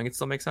what we're doing, it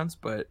still makes sense.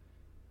 But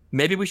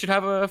maybe we should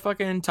have a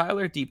fucking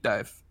Tyler deep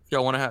dive if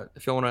y'all want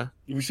to.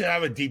 We should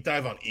have a deep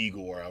dive on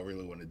Igor. I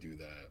really want to do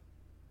that.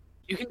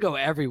 You can go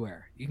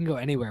everywhere. You can go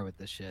anywhere with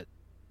this shit,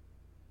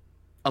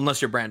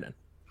 Unless you're Brandon.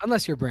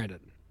 unless you're Brandon.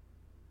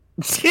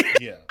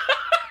 Yeah.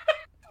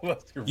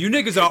 You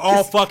niggas are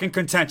all fucking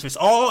contentious.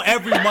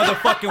 Every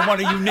motherfucking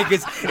one of you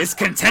niggas is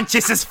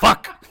contentious as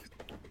fuck.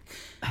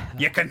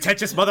 You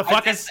contentious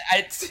motherfuckers.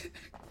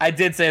 I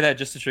did say that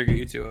just to trigger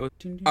you too.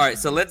 All right,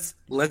 so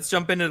let's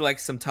jump into like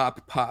some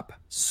top pop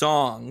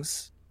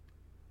songs.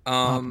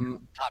 Top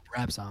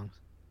rap songs.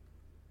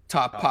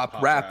 Top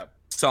pop rap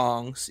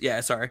songs.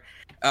 Yeah, sorry.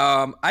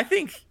 I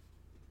think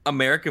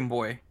American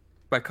Boy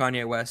by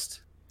Kanye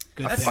West.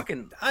 Good I pick.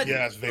 fucking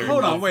Yeah, it's very.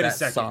 Hold on, love wait a that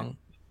second. song.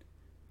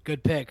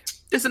 Good pick.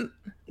 Isn't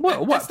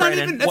what That's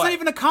Brandon? not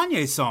even a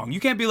Kanye song. You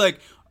can't be like,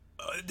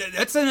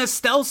 that's an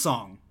Estelle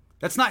song.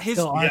 That's not his.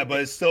 Still, Yeah, but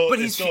it's still. But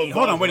it he's still hold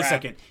on, involves wait a rap,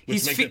 second. which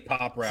He's makes it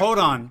pop rap. hold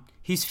on.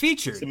 He's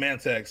featured.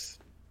 Semantics.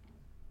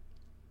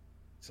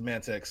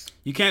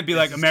 You can't be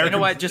like It's- American. You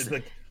know what? Just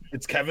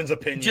it's Kevin's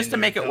opinion. just to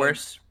make it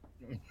worse.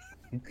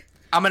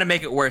 I'm gonna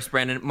make it worse,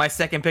 Brandon. My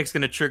second pick's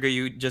gonna trigger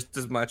you just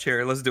as much.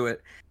 Here, let's do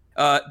it.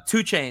 2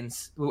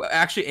 Chainz.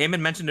 Actually, Eamon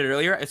mentioned it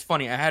earlier. It's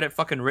funny. I had it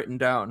fucking written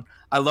down.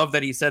 I love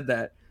that he said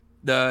that.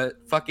 The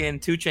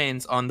fucking 2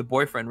 Chainz on the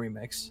Boyfriend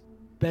remix.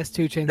 Best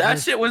 2 Chainz. That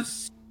verse. shit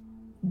was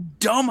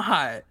dumb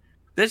hot.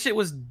 That shit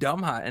was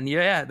dumb hot. And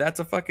yeah, that's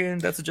a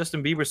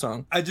Justin Bieber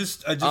song. I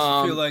just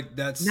feel like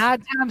that's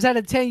 9 times out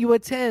of 10, you a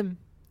 10.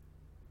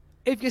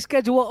 If your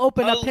schedule will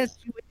open, I'll Oh. pencil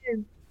you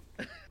in.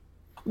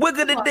 We're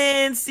gonna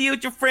dance, see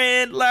with your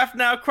friend, laugh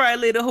now, cry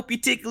later, hope you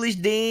ticklish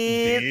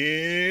then.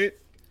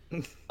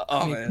 Yeah.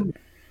 Oh man.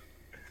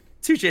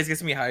 2 Chainz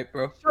gets me hype,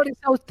 bro. Shorty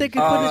so thick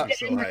and put his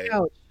so dick in the hype.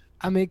 couch.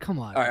 I mean, come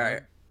on. All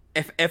right.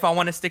 If I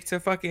want to stick to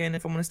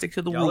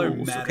the Y'all are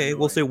rules, mad okay, annoying.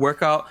 we'll say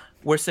workout.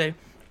 We'll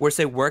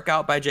say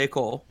workout by J.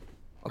 Cole.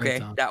 Okay,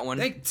 Great song. that one.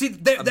 that's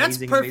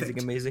Amazing,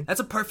 perfect. amazing. That's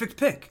a perfect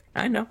pick.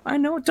 I know.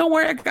 Don't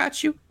worry, I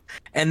got you.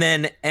 And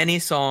then any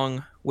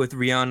song with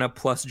Rihanna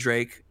plus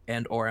Drake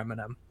and or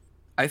Eminem.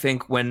 I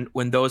think when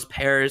those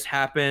pairs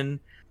happen,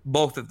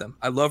 both of them.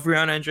 I love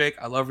Rihanna and Drake.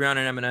 I love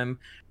Rihanna and Eminem.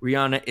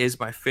 Rihanna is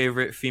my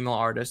favorite female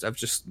artist. I've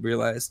just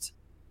realized.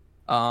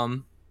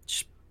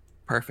 Just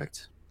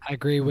perfect. I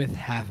agree with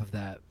half of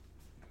that.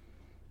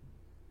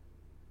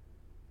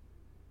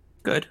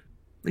 Good.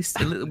 At least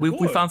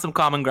we found some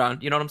common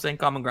ground. You know what I'm saying?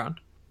 Common ground.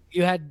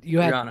 You had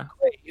Rihanna.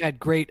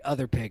 great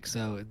other picks,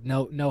 so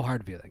no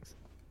hard feelings.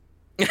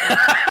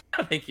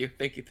 Thank you.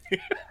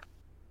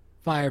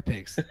 Fire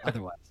picks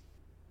otherwise.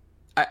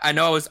 I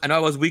know I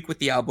was weak with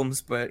the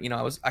albums, but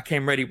I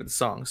came ready with the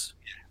songs.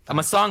 I'm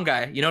a song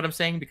guy. You know what I'm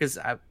saying? Because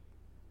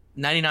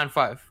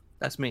 99.5.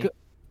 That's me.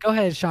 Go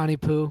ahead, Shawnee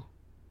Poo.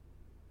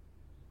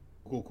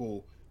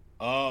 Cool.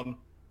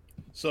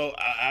 So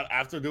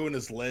after doing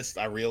this list,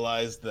 I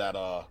realized that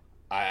I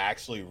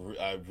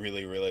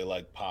really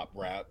like pop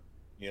rap.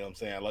 You know what I'm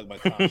saying? I like my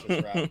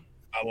conscious rap.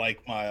 I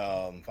like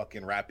my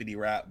fucking rapidy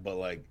rap, but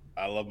like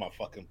I love my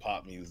fucking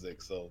pop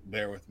music. So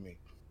bear with me.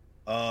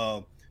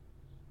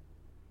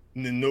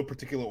 In no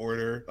particular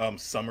order.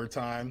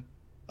 Summertime.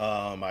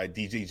 I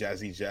DJ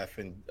Jazzy Jeff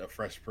and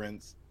Fresh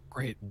Prince.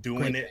 Great.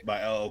 Doing Great It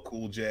by LL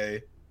Cool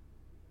J.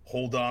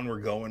 Hold On, We're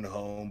Going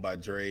Home by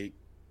Drake.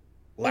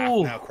 Laugh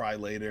Ooh. Now, Cry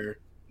Later,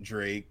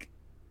 Drake.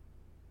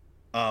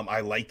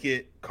 I Like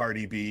It,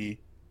 Cardi B.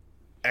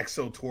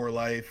 EXO Tour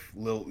Life,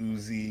 Lil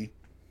Uzi.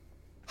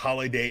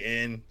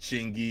 Holiday Inn,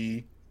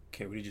 Chingy.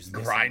 Okay, we just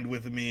Grind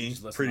With Me,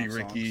 just listing Pretty off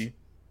Ricky.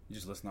 You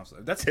just listen off.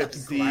 That's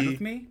Tipsy, not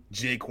with me.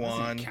 Jaquan,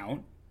 Doesn't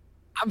count.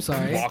 I'm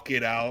sorry. Walk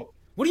It Out.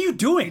 What are you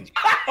doing?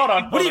 Hold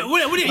on. What do you?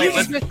 Wait,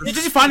 You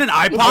just find an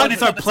iPod and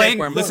start playing,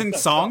 Listen, listening to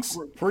songs?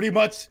 Pretty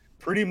much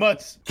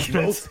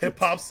most hip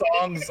hop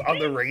songs on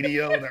the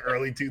radio in the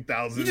early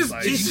 2000s. You just-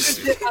 like, you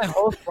just- Did my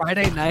whole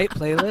Friday night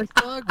playlist,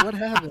 dog? What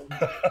happened?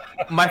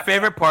 My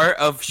favorite part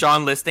of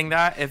Sean listing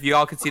that, if you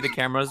all could see the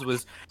cameras,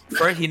 was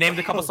first he named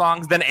a couple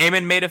songs, then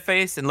Eamon made a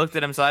face and looked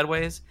at him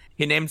sideways.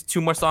 He named 2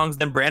 more songs,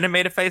 then Brandon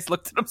made a face,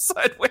 looked at him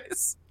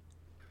sideways.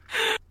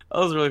 That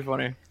was really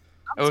funny.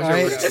 I wish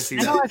Sorry. everyone could see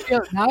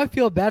that. Now I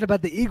feel bad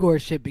about the Igor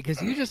shit because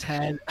you just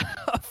had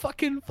a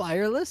fucking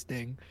fire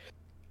listing.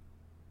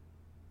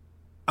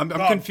 I'm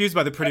Dog, confused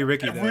by the Pretty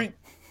Ricky though.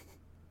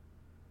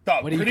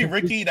 Dog, What are you Pretty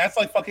confused- Ricky, that's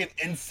like fucking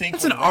NSYNC.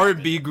 It's an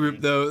R&B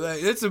group though.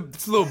 Like, it's a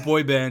little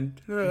boy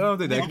band. I don't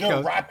think that They're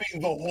counts.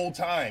 rapping the whole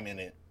time in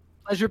it.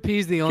 Pleasure P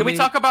is the only. Can we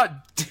talk about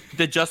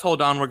the "Just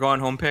Hold On, We're Going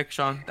Home" pick,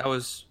 Sean?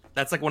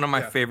 That's like one of my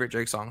Yeah. favorite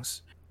Drake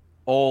songs.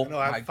 Oh No,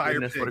 I have my fire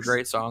goodness, what a picks.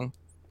 great song!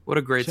 What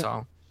a great Sure.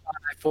 song!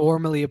 I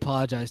formally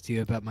apologize to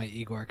you about my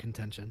Igor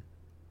contention.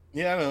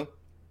 Yeah,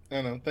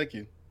 I know. Thank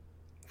you.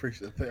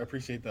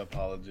 Appreciate the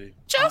apology.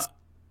 Just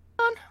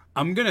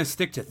I'm gonna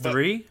stick to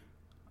 3.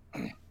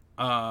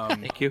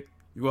 thank you.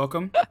 You're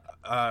welcome.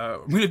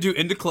 I'm gonna do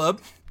In the Club.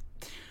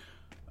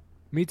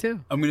 Me too.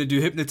 I'm gonna do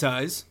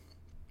Hypnotize,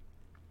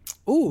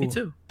 Ooh. Me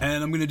too.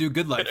 and I'm gonna do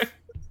Good Life.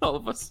 All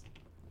of us.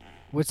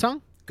 What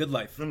song? Good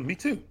Life. Me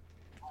too.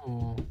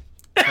 Ooh.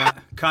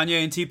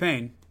 Kanye and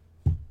T-Pain.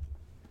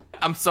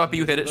 I'm so happy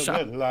you hit it, Good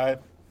Sean. life.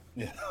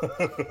 Yeah.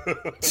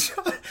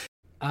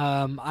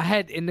 I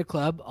had In the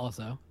Club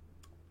also.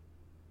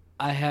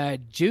 I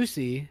had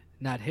Juicy,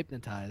 not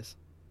Hypnotize.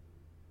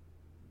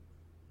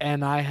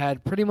 And I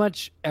had pretty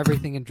much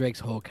everything in Drake's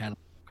whole catalog.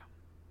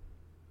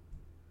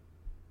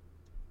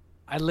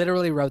 I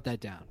literally wrote that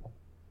down.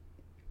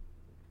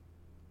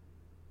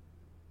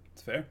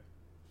 It's fair.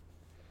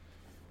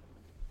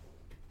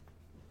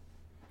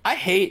 I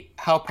hate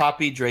how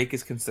poppy Drake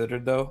is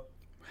considered though,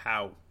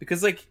 How?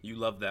 because like You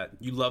love that.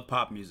 You love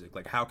pop music.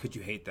 Like, how could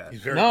you hate that?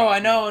 He's very no, I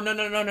popular. know,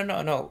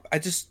 no.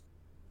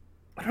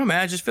 I don't know,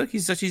 man. I just feel like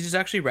he's just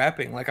actually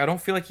rapping. Like I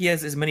don't feel like he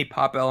has as many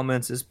pop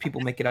elements as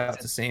people make it out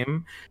to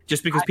seem,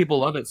 just because people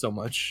love it so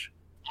much.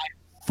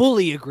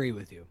 Fully agree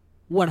with you.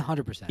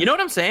 100%. You know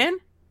what I'm saying?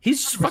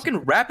 He's just fucking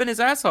rapping his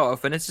ass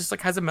off, and it's just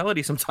like has a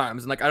melody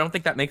sometimes, and like I don't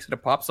think that makes it a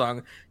pop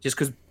song just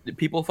because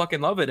people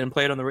fucking love it and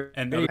play it on the radio.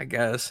 And I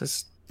guess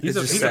He's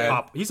it's just sad.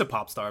 a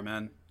pop star,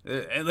 man.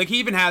 And, like, he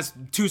even has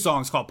 2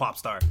 songs called Pop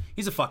Star.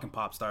 He's a fucking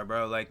pop star,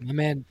 bro. Like, My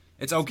man,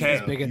 it's okay.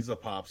 Yeah, bigger- he's a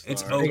pop star.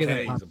 It's bigger than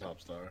okay. pop He's a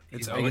pop star.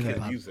 It's I like bigger his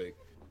than pop. music.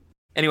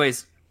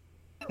 Anyways,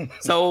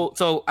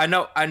 so I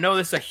know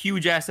this is a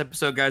huge ass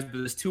episode, guys, but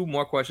there's 2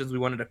 more questions we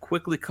wanted to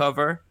quickly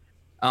cover.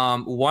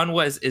 One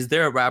was, is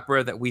there a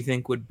rapper that we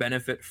think would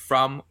benefit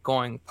from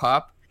going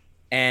pop?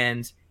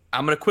 And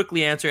I'm gonna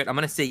quickly answer it. I'm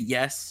gonna say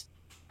yes.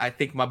 I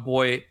think my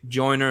boy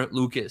Joyner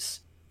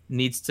Lucas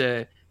needs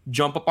to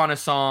jump up on a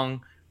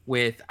song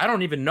with I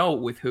don't even know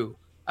with who.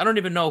 I don't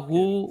even know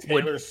who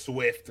would. Taylor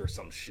Swift or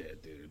some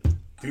shit, dude.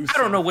 I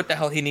don't know what the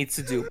hell he needs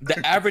to do.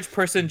 The average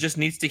person just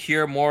needs to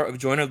hear more of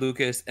Joyner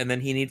Lucas, and then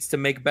he needs to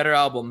make better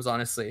albums,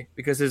 honestly,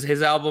 because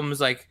his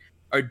albums like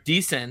are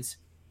decent.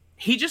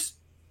 He just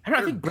I don't know,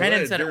 I They're think Brandon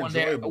good, said it they're one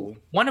day. enjoyable.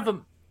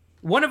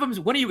 One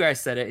of you guys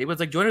said it. It was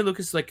like Joyner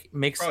Lucas like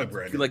makes Probably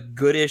Brandon. like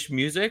goodish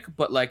music,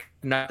 but like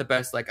not the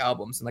best like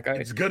albums. And like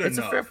It's good it's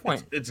enough. a fair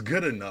point. It's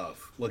good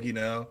enough. Like, you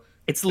know,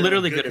 It's they're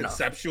literally good enough.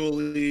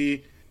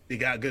 Conceptually, he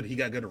got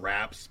good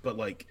raps, but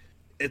like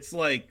it's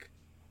like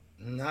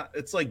not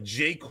it's like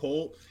J.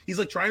 Cole. He's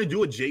like trying to do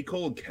what J.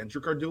 Cole and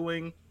Kendrick are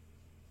doing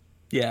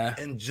Yeah,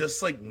 and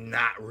just like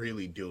not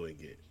really doing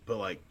it. But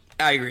like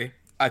I agree.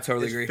 I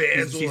totally his agree.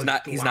 fans He's will not.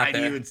 like, He's lie not to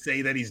you there. and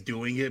say that he's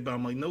doing it, but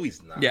I'm like, no,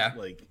 he's not. Yeah.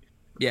 Like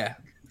Yeah,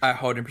 I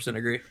 100%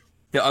 agree.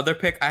 The other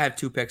pick, I have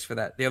 2 picks for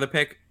that. The other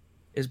pick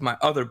is my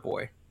other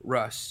boy,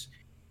 Russ.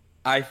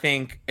 I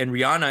think, and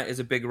Rihanna is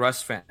a big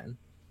Russ fan.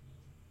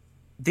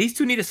 These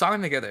 2 need a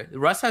song together.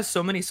 Russ has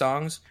so many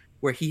songs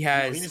where he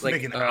has he needs like to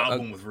make an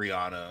album with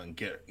Rihanna and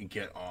get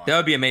on. that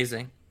would be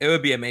amazing. It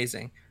would be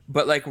amazing.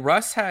 But like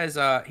Russ has,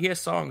 he has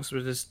songs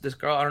with this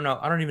girl. I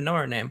don't even know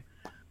her name,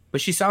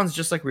 but she sounds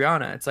just like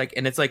Rihanna.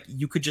 It's like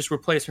you could just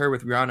replace her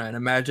with Rihanna and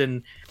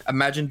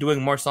imagine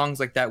doing more songs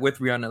like that with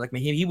Rihanna. Like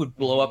he would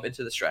blow up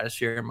into the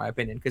stratosphere in my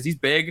opinion because he's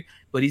big,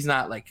 but he's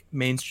not like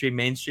mainstream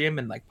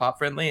and like pop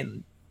friendly.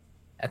 And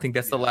I think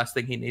that's the last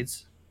thing he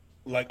needs.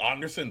 Like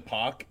Anderson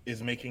 .Paak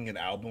is making an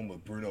album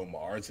with Bruno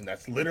Mars, and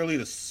that's literally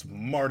the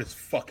smartest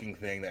fucking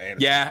thing that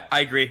Anderson. Yeah, .Paak- I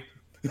agree.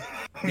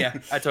 Yeah,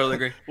 I totally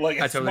agree. Like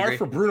I it's totally smart agree.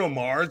 for Bruno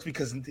Mars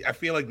because I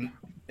feel like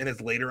in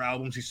his later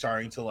albums he's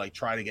starting to like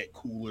try to get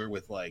cooler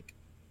with like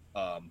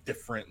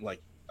different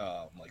like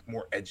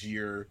more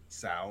edgier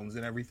sounds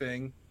and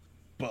everything.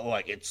 But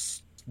like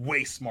it's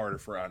way smarter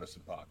for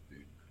Anderson .Paak,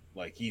 dude.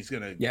 Like he's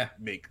gonna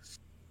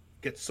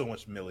get so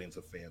much millions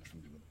of fans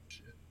from doing that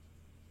shit.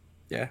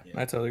 Yeah, Yeah.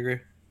 I totally agree.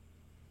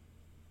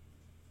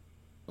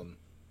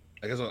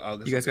 I guess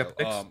You guys got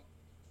picks?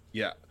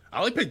 Yeah, I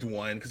only picked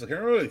one because I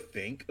couldn't really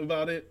think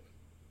about it.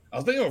 I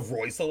was thinking of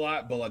Royce a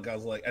lot, but like I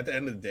was like, at the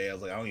end of the day, I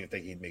was like, I don't even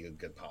think he'd make a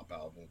good pop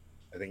album.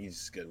 I think he's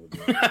just good with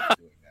what he's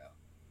doing now.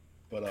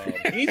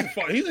 But he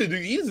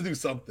needs to do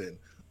something.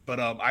 But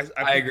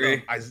I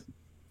agree.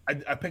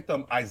 I picked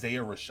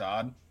Isaiah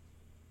Rashad.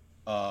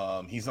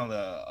 He's on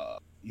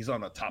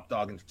the Top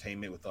Dog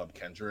Entertainment with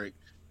Kendrick,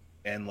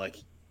 and like,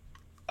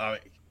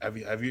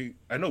 have you?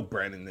 I know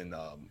Brandon and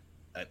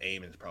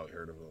Eamon's probably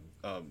heard of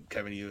him.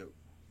 Kevin,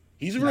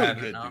 he's really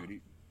good,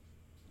 dude.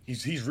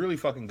 He's really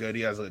fucking good.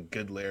 He has like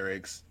good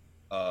lyrics,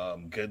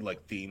 good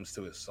like themes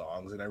to his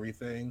songs and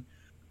everything.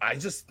 I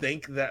just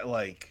think that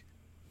like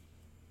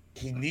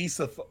he needs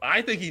to.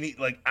 I think he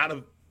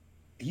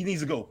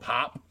needs to go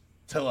pop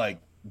to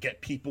like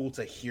get people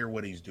to hear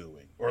what he's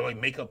doing, or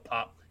like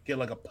get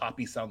like a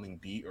poppy sounding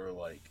beat,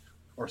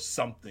 or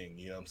something.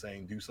 You know what I'm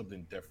saying? Do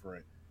something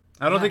different.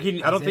 I don't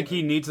think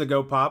he needs to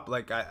go pop.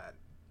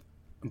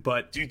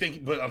 But do you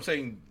think? But I'm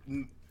saying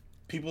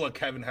people like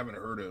Kevin haven't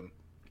heard him.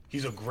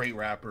 He's a great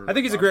rapper. I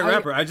think he's a great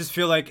rapper. I just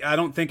feel like I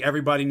don't think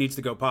everybody needs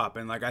to go pop,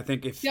 and like I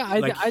think if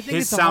I think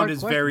his sound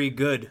is very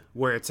good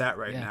where it's at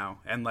right now,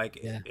 and like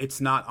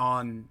it's not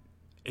on.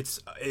 It's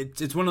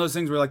one of those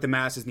things where like the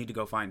masses need to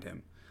go find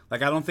him.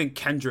 Like I don't think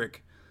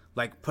Kendrick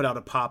like put out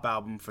a pop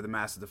album for the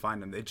masses to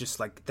find him. It just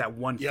like that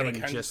one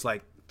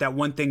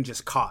thing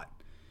just caught.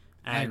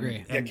 And, I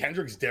agree. Yeah,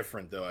 Kendrick's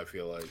different though. I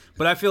feel like,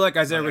 but I feel like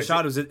Isaiah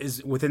Rashad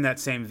is within that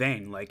same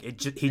vein. Like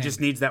he just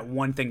needs that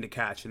one thing to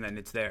catch, and then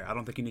it's there. I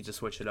don't think he needs to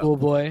switch it up. Cool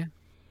boy,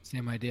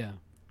 same idea.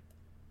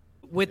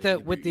 With the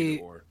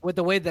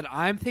way that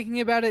I'm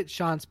thinking about it,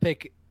 Sean's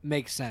pick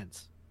makes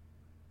sense.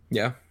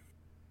 Yeah.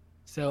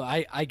 So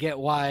I get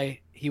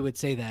why he would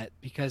say that,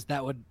 because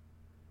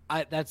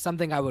that's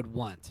something I would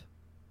want.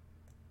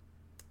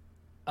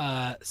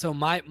 So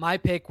my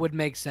pick would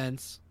make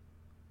sense.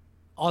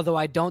 Although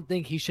I don't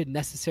think he should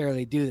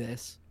necessarily do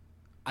this,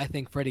 I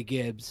think Freddie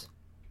Gibbs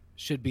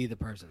should be the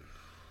person.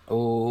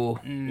 Oh,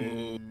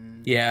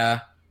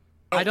 yeah.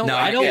 I don't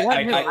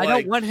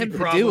want him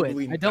to do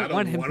it. I don't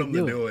want him to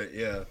do it.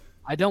 Yeah.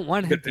 I don't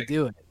want him to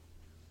do it.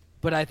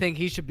 But I think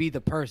he should be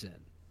the person.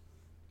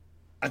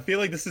 I feel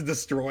like this is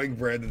destroying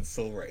Brandon's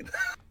soul right now.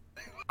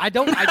 I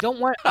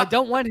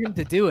don't want him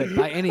to do it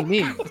by any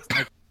means.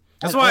 Like,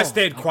 that's why I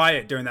stayed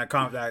quiet during that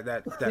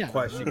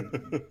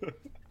question.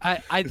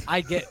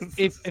 I get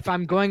if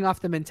I'm going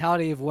off the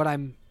mentality of what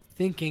I'm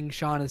thinking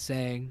Sean is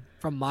saying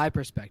from my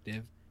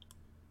perspective,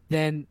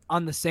 then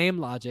on the same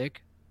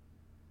logic,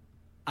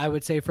 I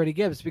would say Freddie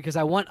Gibbs, because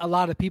I want a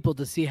lot of people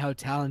to see how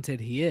talented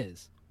he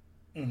is.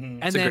 Mm-hmm.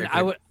 And then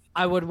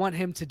I would want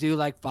him to do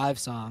like 5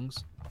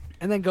 songs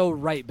and then go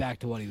right back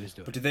to what he was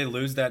doing. But did they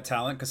lose that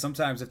talent? Because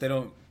sometimes if they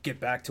don't get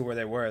back to where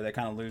they were, they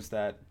kind of lose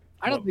that.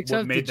 I don't think so.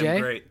 What made them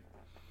great?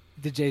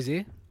 Did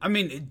Jay-Z? I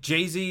mean,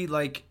 Jay-Z,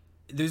 like,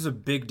 there's a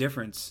big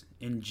difference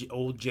in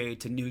old Jay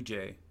to new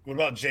Jay. What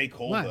about J.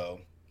 Cole,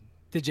 though?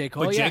 Did J.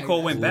 Cole? But J.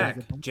 Cole went back.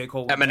 J.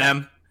 Cole went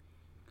Eminem.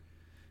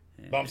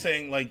 But I'm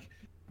saying, like,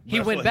 he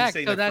went back,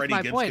 so that's Freddie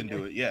my Gibbs point. Can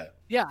do it. Yeah.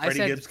 Yeah, I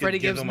said Freddie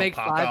Gibbs make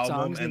 5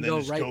 songs and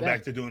then just go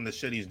back to doing the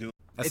shit he's doing.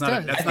 That's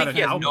not an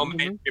he has album. no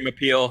mainstream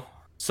appeal.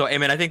 So, I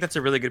mean, I think that's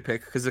a really good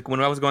pick, because like,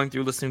 when I was going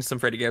through listening to some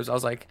Freddie Gibbs, I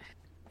was like,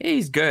 hey,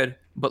 he's good,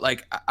 but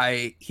like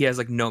he has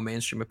like no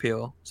mainstream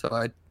appeal.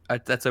 So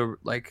that's a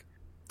like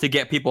to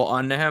get people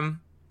onto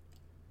him.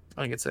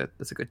 I think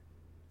that's a good.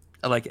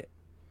 I like it.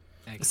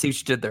 Thank you. See what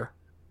you did there.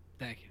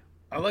 Thank you.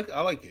 I like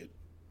it.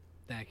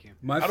 Thank you.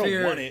 I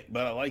don't want it,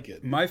 but I like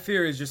it. My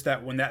fear is just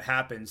that when that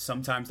happens,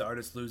 sometimes the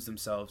artists lose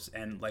themselves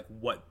and like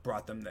what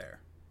brought them there.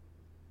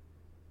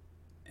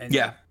 And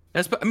yeah,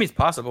 it's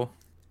possible.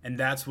 And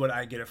that's what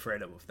I get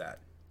afraid of with that.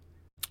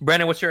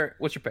 Brandon, what's your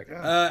pick?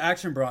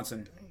 Action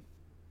Bronson.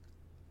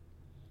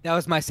 That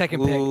was my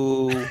second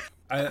pick.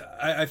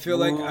 I feel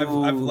like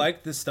I've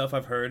liked the stuff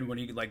I've heard when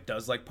he like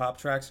does like pop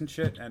tracks and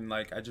shit, and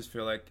like I just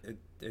feel like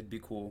it'd be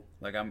cool.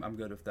 Like I'm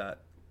good with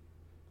that.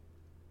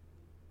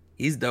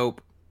 He's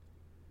dope.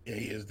 Yeah,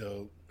 he is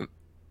dope.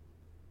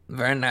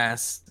 Very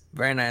nice.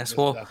 Very nice.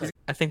 Well,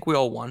 I think we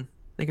all won.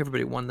 I think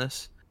everybody won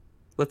this.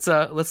 Let's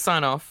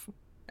sign off.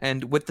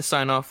 And with the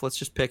sign off, let's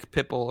just pick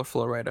Pitbull or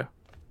Flo Rida.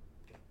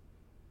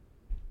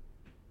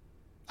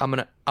 I'm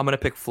gonna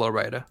pick Flo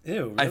Rida.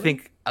 Ew, really? I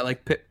think I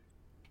like Pip.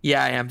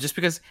 Yeah, I am. Just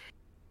because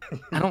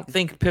I don't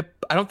think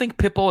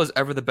Pitbull is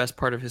ever the best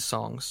part of his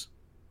songs.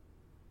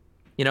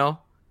 You know,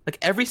 like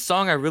every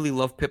song I really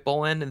love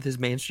Pitbull in, and his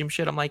mainstream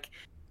shit. I'm like,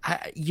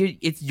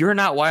 you're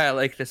not why I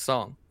like this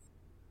song.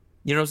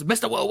 You know,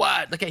 Mr.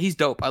 Worldwide. Like he's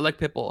dope. I like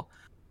Pitbull,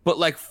 but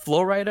like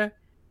Flo Rida,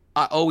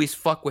 I always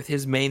fuck with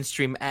his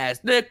mainstream ass.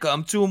 They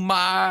come to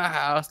my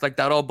house, like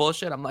that old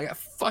bullshit. I'm like,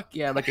 fuck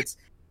yeah, like it's.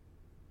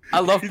 I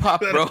love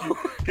pop, bro.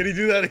 Can you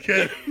do that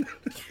again?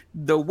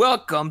 The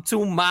welcome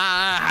to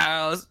my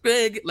house,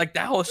 big, like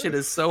that whole shit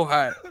is so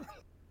hot.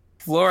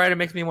 Flo Rida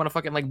makes me want to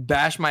fucking like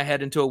bash my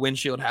head into a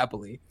windshield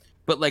happily.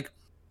 But like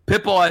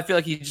Pitbull, I feel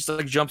like he just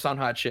like jumps on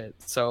hot shit.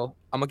 So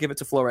I'm gonna give it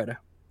to Flo Rida.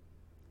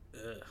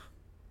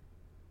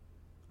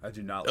 I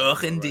do not.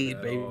 Ugh,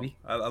 indeed, baby.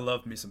 I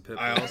love me some Pitbull.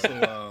 I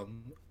also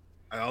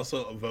I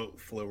also vote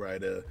Flo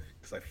Rida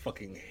because I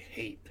fucking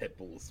hate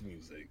Pitbull's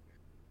music.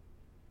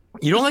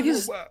 You don't like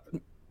his?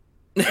 Worldwide.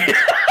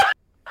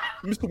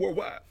 Mr.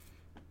 Worldwide.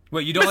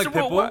 Wait, you don't like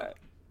Pitbull? Worldwide.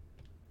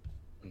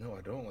 No,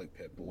 I don't like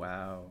Pitbull.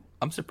 Wow.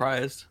 I'm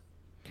surprised.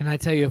 Can I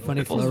tell you a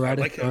funny Flo I Rida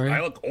like story? I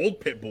like old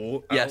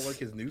Pitbull. I Yes. don't like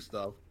his new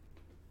stuff.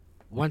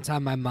 One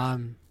time my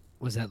mom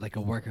was at like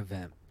a work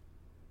event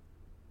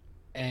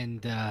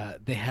and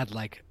they had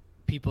like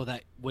people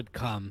that would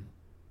come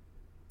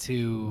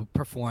to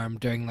perform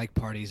during like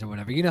parties or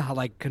whatever. You know how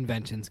like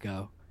conventions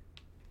go.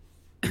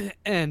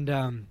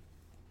 And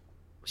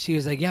she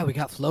was like, yeah, we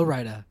got Flo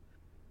Rida.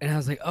 And I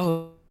was like,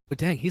 oh,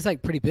 dang, he's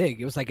like pretty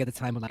big. It was like at the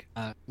time when like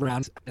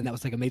Rounds, and that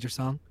was like a major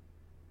song.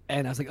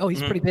 And I was like, oh,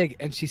 he's pretty big.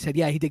 And she said,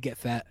 yeah, he did get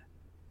fat.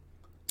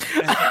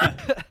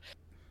 It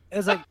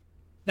was like,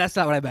 that's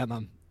not what I meant,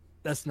 Mom.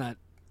 That's not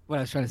what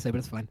I was trying to say, but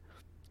it's fine.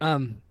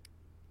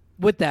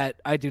 With that,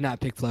 I do not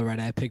pick Flo Rida.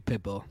 I pick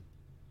Pitbull.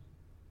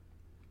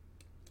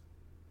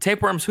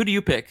 Tapeworms, who do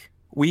you pick?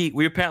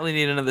 We apparently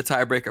need another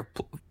tiebreaker.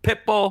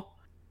 Pitbull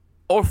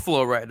or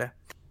Flo Rida.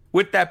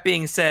 With that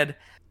being said,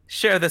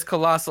 share this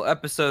colossal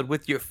episode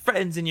with your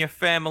friends and your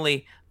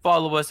family.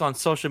 Follow us on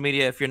social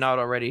media if you're not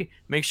already.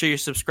 Make sure you're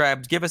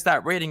subscribed. Give us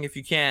that rating if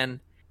you can.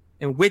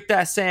 And with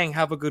that saying,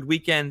 have a good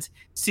weekend.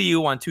 See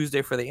you on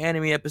Tuesday for the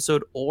anime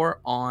episode or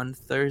on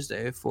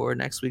Thursday for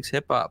next week's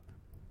hip hop.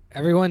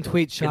 Everyone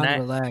tweet Good Sean, night.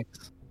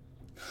 relax.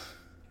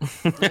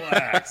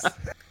 Relax.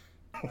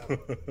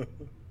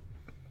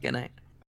 Good night.